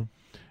management? Mm-hmm.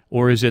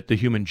 Or is it the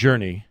human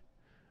journey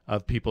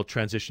of people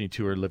transitioning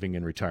to or living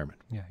in retirement?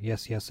 Yeah.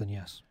 Yes, yes, and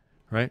yes.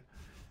 Right?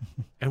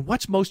 And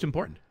what's most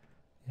important?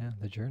 Yeah,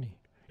 the journey.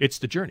 It's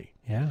the journey.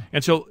 Yeah.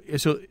 And so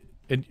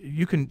and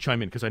you can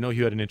chime in, because I know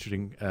you had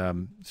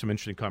some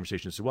interesting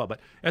conversations as well.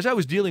 But as I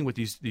was dealing with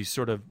these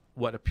sort of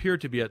what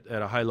appeared to be at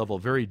a high level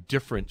very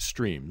different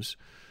streams,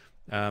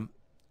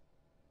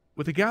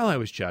 with the gal I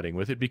was chatting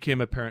with, it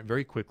became apparent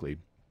very quickly,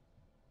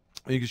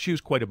 because she was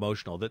quite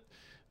emotional,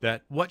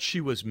 that what she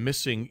was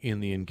missing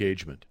in the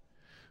engagement,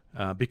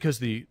 because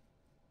the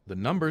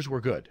numbers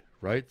were good,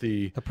 right?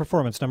 The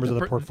performance numbers of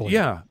the portfolio.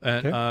 Yeah,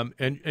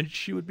 and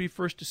she would be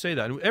first to say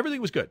that. Everything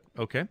was good,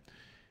 okay?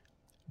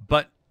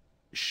 But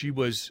she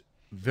was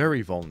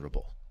very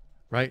vulnerable,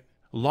 right?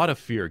 A lot of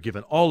fear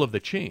given all of the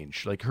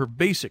change. Like, her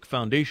basic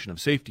foundation of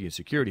safety and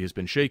security has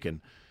been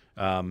shaken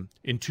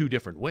in two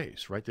different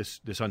ways, right? This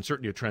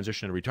uncertainty of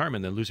transition and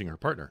retirement, then losing her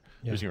partner,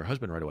 losing her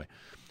husband right away.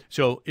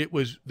 So it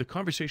was, the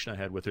conversation I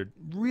had with her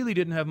really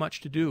didn't have much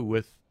to do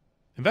with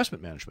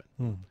investment management.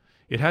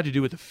 It had to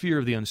do with the fear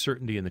of the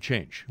uncertainty and the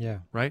change,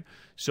 right?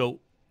 So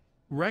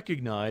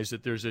recognize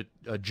that there's a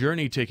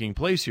journey taking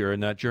place here,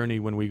 and that journey,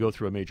 when we go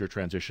through a major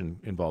transition,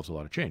 involves a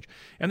lot of change.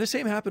 And the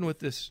same happened with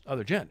this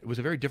other gent. It was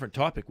a very different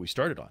topic we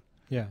started on.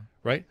 Yeah.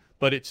 Right?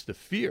 But it's the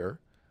fear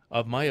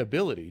of my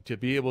ability to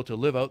be able to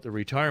live out the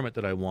retirement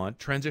that I want,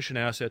 transition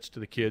assets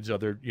to the kids,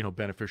 other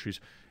beneficiaries.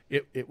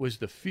 It was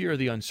the fear,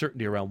 the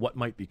uncertainty around what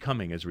might be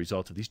coming as a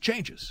result of these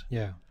changes.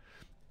 Yeah.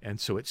 And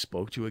so it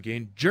spoke to,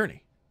 again,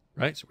 journey,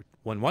 right? So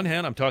on one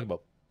hand, I'm talking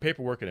about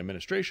paperwork and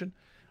administration.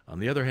 On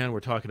the other hand,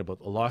 we're talking about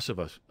the loss of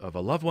a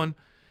loved one,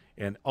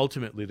 and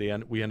ultimately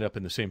we end up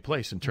in the same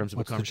place in terms of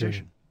a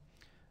conversation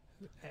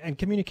and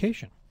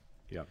communication.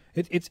 Yeah,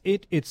 it's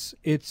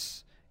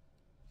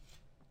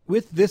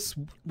with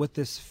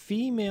this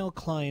female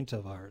client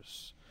of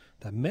ours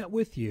that met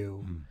with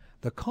you,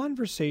 the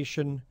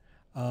conversation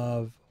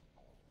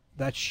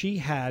that she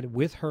had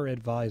with her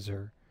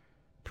advisor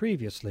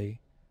previously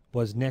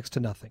was next to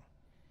nothing.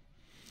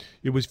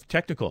 It was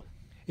technical.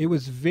 It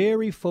was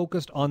very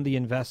focused on the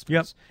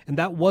investments, and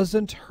that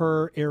wasn't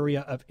her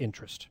area of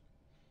interest.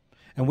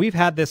 And we've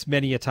had this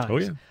many a times. Oh,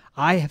 yeah.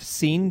 I have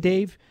seen,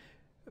 Dave,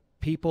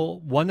 people,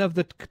 one of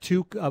the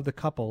two of the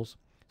couples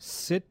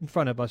sit in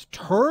front of us,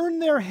 turn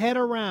their head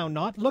around,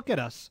 not look at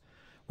us,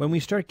 when we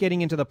start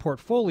getting into the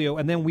portfolio,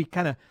 and then we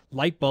kind of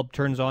light bulb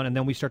turns on, and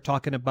then we start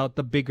talking about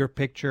the bigger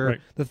picture,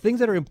 the things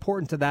that are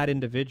important to that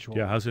individual.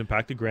 Yeah, how's it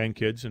impact the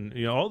grandkids and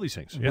all these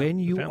things. When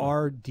you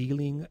are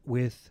dealing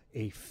with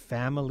a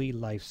family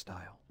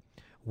lifestyle,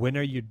 when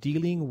are you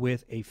dealing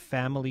with a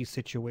family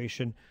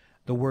situation,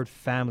 the word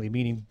family,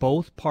 meaning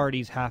both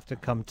parties have to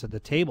come to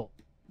the table.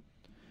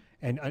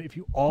 And if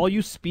all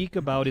you speak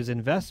about is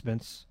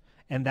investments,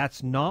 and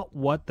that's not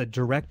what the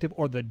directive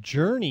or the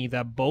journey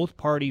that both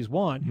parties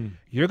want,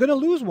 you're going to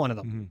lose one of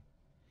them.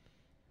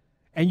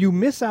 And you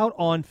miss out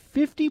on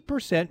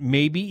 50%,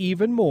 maybe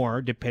even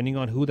more, depending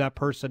on who that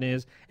person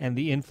is and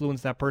the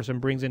influence that person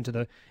brings into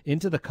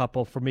the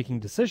couple for making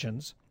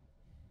decisions.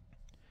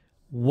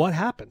 What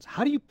happens?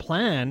 How do you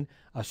plan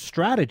a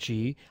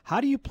strategy? How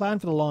do you plan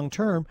for the long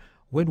term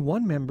when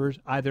one member's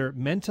either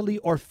mentally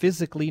or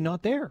physically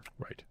not there?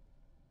 Right.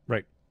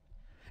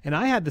 And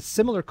I had the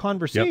similar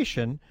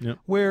conversation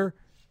where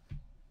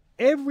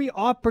every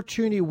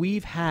opportunity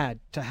we've had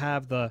to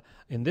have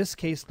in this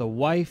case, the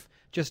wife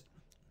just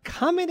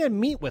come in and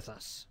meet with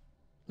us.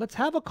 Let's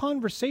have a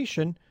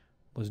conversation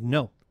was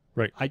no.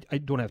 Right. I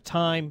don't have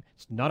time.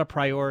 It's not a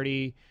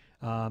priority.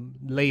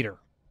 Later.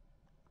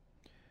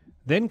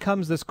 Then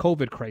comes this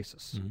COVID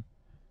crisis.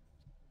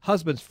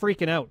 Husband's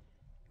freaking out.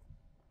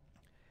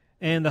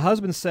 And the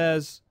husband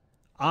says,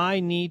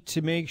 I need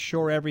to make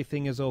sure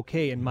everything is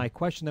okay. And my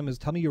question to them is,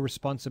 tell me your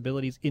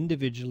responsibilities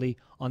individually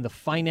on the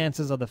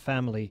finances of the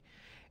family.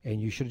 And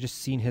you should have just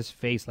seen his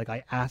face. Like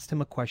I asked him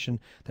a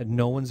question that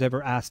no one's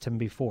ever asked him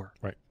before.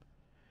 Right.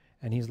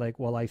 And he's like,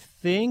 well, I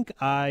think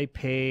I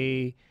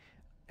pay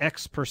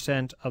X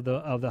percent of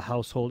the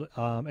household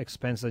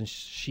expense and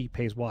she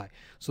pays Y.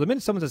 So the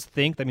minute someone says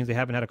think, that means they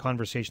haven't had a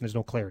conversation. There's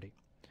no clarity.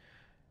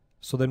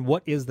 So then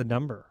what is the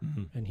number?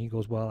 And he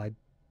goes, well, I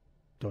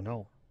don't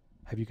know.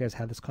 Have you guys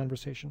had this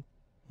conversation?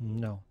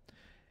 No.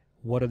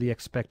 What are the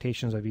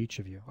expectations of each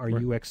of you? Are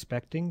you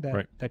expecting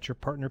that your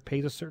partner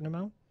pays a certain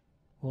amount?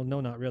 Well,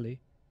 no, not really.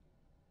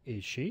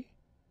 Is she?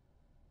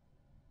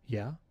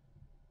 Yeah.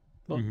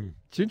 Well,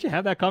 shouldn't you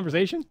have that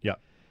conversation? Yeah.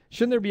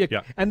 Shouldn't there be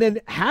and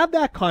then have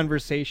that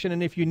conversation,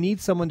 and if you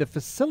need someone to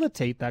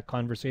facilitate that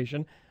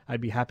conversation, I'd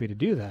be happy to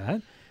do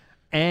that.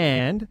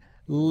 And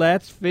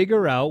let's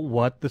figure out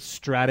what the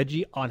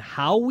strategy on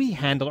how we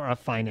handle our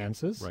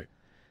finances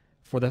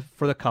for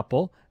the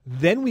couple,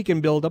 then we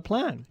can build a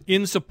plan.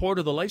 In support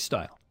of the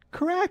lifestyle.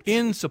 Correct.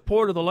 In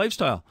support of the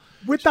lifestyle.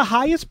 With the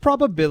highest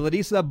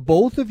probability so that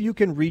both of you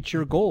can reach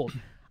your goals.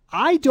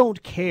 I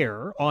don't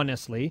care,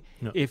 honestly,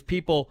 if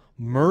people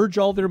merge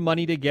all their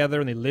money together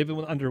and they live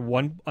under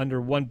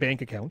one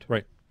bank account.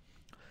 Right.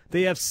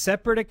 They have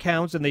separate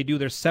accounts and they do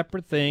their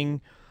separate thing.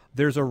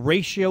 There's a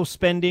ratio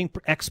spending,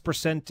 X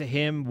percent to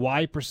him,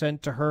 Y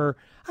percent to her.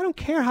 I don't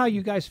care how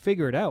you guys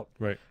figure it out.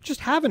 Right.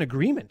 Just have an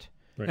agreement.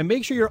 And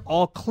make sure you're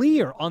all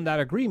clear on that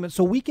agreement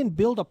so we can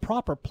build a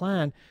proper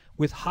plan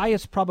with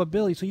highest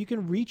probability so you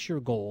can reach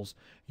your goals,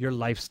 your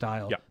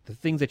lifestyle, the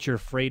things that you're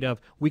afraid of.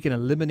 We can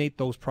eliminate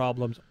those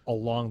problems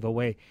along the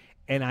way.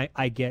 And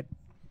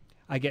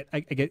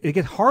it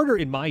gets harder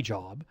in my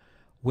job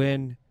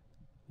when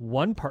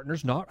one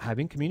partner's not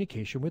having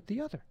communication with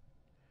the other.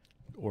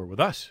 Or with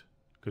us.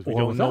 Because we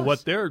don't know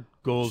what their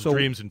goals,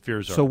 dreams, and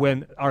fears are. So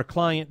when our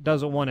client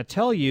doesn't want to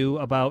tell you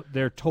about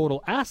their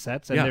total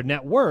assets and their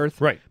net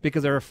worth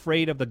because they're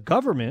afraid of the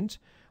government,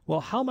 well,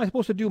 how am I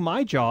supposed to do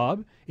my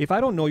job if I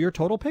don't know your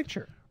total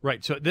picture?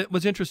 Right. So that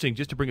was interesting,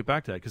 just to bring it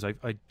back to that, because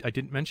I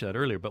didn't mention that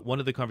earlier, but one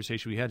of the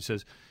conversations we had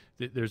says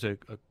that there's an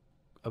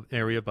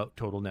area about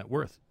total net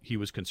worth. He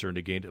was concerned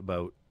again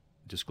about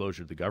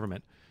disclosure to the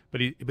government.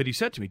 But he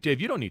said to me, Dave,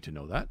 you don't need to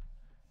know that.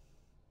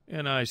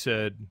 And I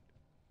said,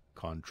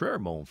 contraire,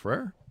 mon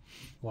frère.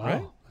 Wow,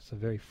 right? That's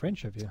very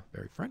French of you.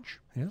 Very French.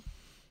 Yeah.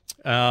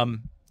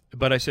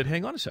 But I said,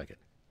 hang on a second.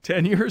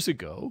 10 years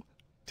ago,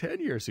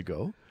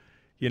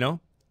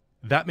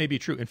 that may be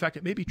true. In fact,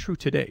 it may be true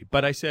today.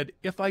 But I said,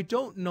 if I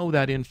don't know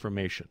that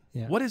information,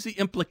 what is the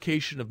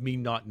implication of me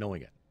not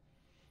knowing it?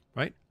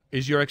 Right?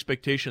 Is your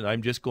expectation that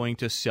I'm just going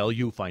to sell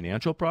you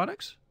financial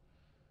products?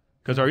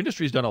 Because our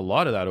industry's done a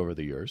lot of that over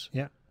the years.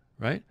 Yeah.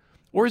 Right?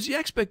 Or is the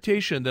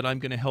expectation that I'm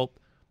going to help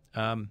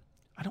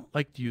I don't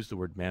like to use the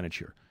word manage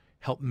here.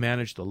 Help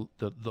manage the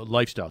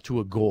lifestyle to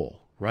a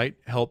goal, right?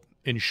 Help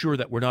ensure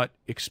that we're not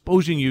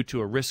exposing you to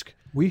a risk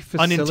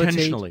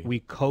unintentionally. We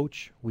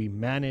coach, we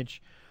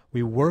manage,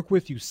 we work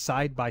with you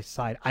side by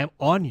side. I'm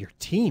on your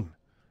team.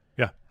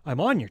 Yeah. I'm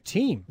on your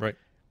team. Right.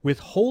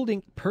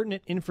 Withholding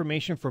pertinent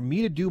information for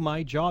me to do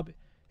my job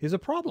is a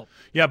problem.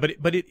 Yeah, but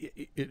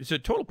it's a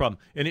total problem.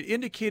 And it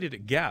indicated a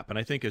gap. And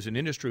I think as an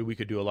industry, we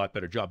could do a lot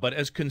better job. But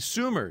as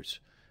consumers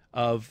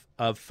of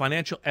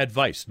financial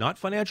advice, not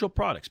financial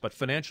products, but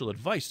financial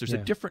advice, there's a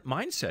different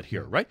mindset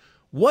here, right?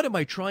 What am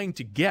I trying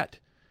to get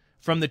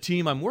from the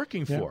team I'm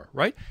working for,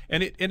 right?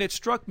 And it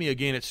struck me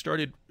again. It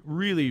started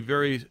really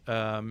very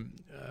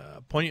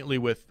poignantly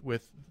with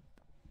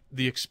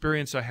the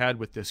experience I had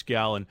with this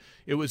gal, and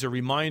it was a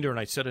reminder, and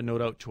I sent a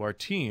note out to our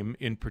team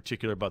in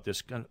particular about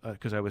this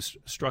because I was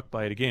struck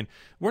by it again.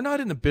 We're not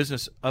in the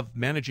business of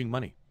managing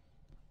money.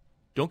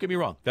 Don't get me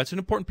wrong. That's an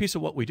important piece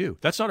of what we do.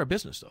 That's not our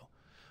business, though.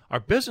 Our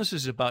business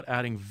is about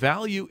adding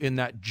value in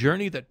that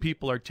journey that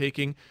people are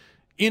taking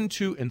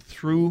into and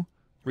through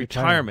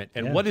retirement,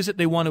 and what is it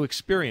they want to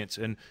experience,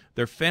 and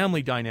their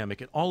family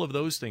dynamic, and all of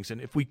those things.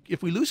 And if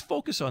we lose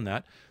focus on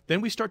that,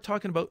 then we start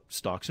talking about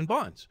stocks and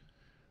bonds,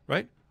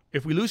 right?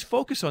 If we lose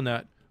focus on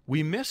that,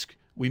 we miss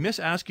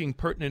asking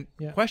pertinent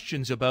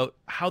questions about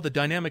how the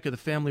dynamic of the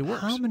family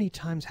works. How many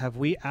times have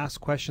we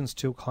asked questions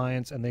to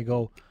clients and they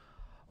go,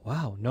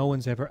 wow, no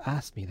one's ever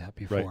asked me that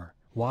before. Right.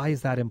 Why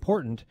is that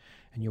important?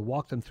 And you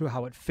walk them through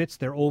how it fits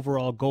their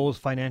overall goals,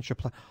 financial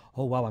plan.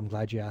 Oh, wow, I'm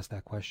glad you asked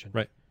that question.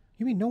 Right.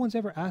 You mean no one's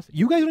ever asked?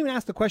 You guys don't even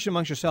ask the question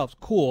amongst yourselves.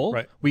 Cool.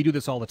 Right. We do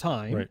this all the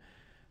time. Right.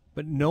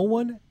 But no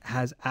one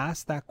has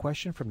asked that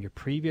question from your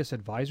previous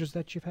advisors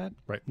that you've had?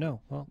 Right.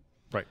 No. Well,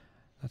 right.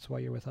 That's why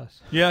you're with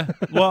us. Yeah.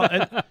 Well,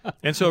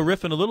 and so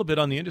riffing a little bit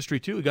on the industry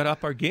too, we got to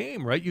up our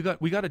game, right?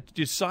 We got to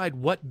decide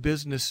what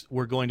business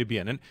we're going to be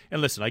in. And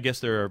listen, I guess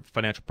there are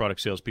financial product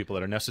salespeople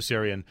that are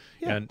necessary, and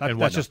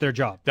that's just their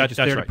job. They're just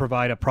there to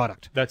provide a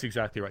product. That's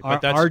exactly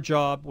right. Our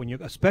job,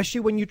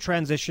 especially when you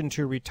transition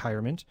to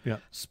retirement,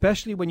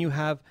 especially when you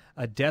have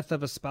a death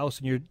of a spouse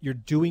and you're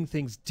doing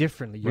things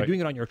differently. You're doing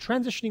it you're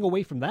transitioning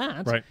away from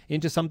that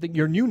into something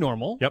your new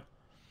normal. Yep.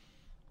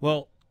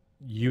 Well,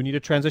 you need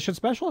a transition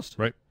specialist.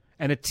 Right.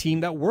 And a team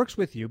that works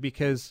with you,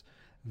 because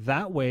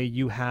that way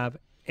you have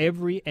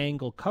every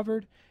angle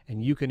covered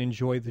and you can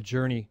enjoy the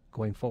journey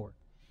going forward.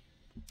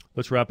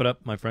 Let's wrap it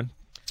up, my friend.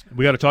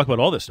 We got to talk about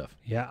all this stuff.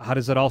 Yeah, how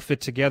does it all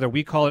fit together?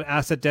 We call it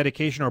asset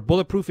dedication or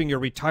bulletproofing your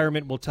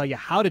retirement. We'll tell you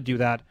how to do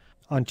that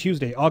on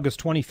Tuesday,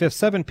 August 25th,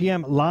 7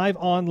 p.m. live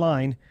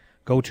online.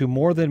 Go to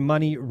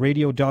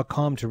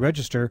morethanmoneyradio.com to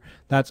register.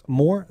 That's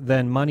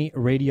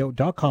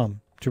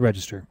morethanmoneyradio.com to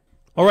register.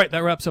 All right, that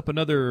wraps up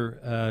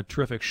another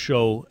terrific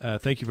show.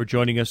 Thank you for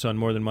joining us on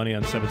More Than Money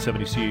on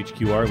 770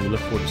 CHQR. We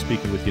look forward to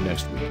speaking with you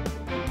next week.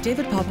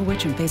 David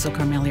Popovich and Faisal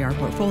Karmali are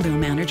portfolio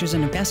managers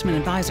and investment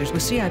advisors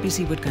with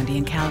CIBC Wood Gundy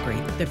in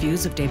Calgary. The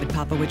views of David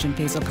Popovich and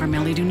Faisal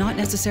Karmali do not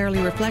necessarily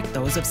reflect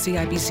those of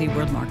CIBC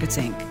World Markets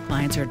Inc.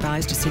 Clients are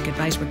advised to seek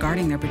advice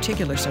regarding their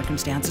particular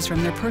circumstances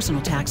from their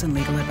personal tax and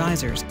legal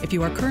advisors. If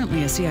you are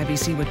currently a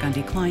CIBC Wood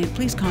Gundy client,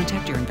 please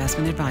contact your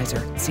investment advisor.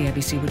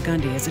 CIBC Wood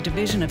Gundy is a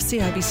division of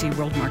CIBC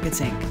World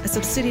Markets Inc., a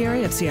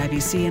subsidiary of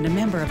CIBC and a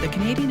member of the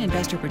Canadian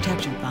Investor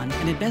Protection Fund,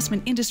 an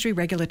investment industry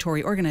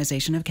regulatory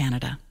organization of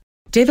Canada.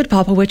 David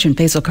Popovich and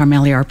Faisal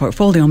Karmali are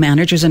portfolio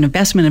managers and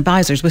investment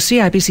advisors with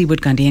CIBC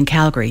Wood Gundy in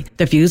Calgary.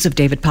 The views of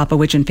David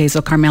Popovich and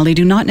Faisal Karmali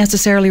do not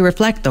necessarily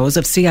reflect those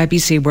of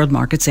CIBC World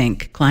Markets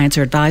Inc. Clients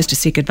are advised to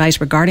seek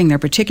advice regarding their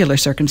particular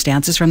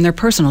circumstances from their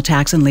personal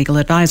tax and legal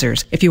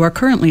advisors. If you are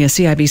currently a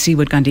CIBC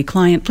Wood Gundy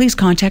client, please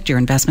contact your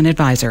investment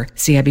advisor.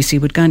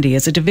 CIBC Wood Gundy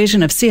is a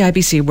division of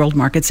CIBC World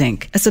Markets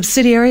Inc., a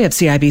subsidiary of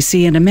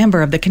CIBC and a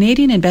member of the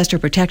Canadian Investor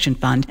Protection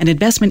Fund, an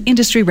investment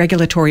industry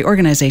regulatory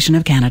organization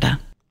of Canada.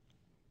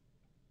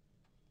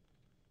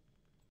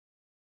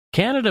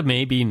 Canada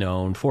may be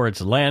known for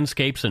its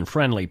landscapes and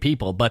friendly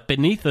people, but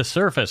beneath the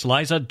surface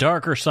lies a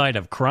darker side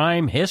of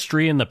crime,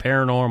 history, and the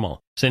paranormal.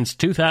 Since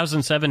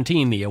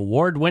 2017, the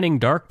award-winning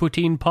Dark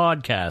Poutine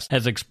podcast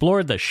has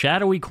explored the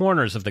shadowy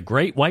corners of the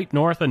Great White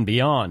North and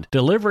beyond,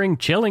 delivering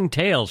chilling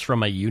tales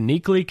from a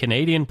uniquely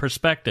Canadian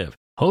perspective.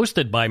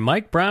 Hosted by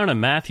Mike Brown and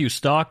Matthew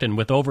Stockton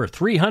with over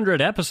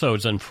 300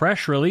 episodes and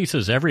fresh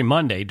releases every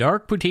Monday,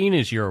 Dark Poutine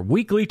is your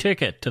weekly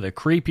ticket to the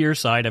creepier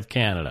side of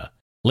Canada.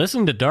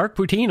 Listen to Dark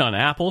Poutine on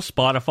Apple,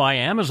 Spotify,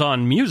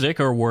 Amazon Music,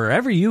 or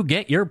wherever you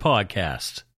get your podcasts.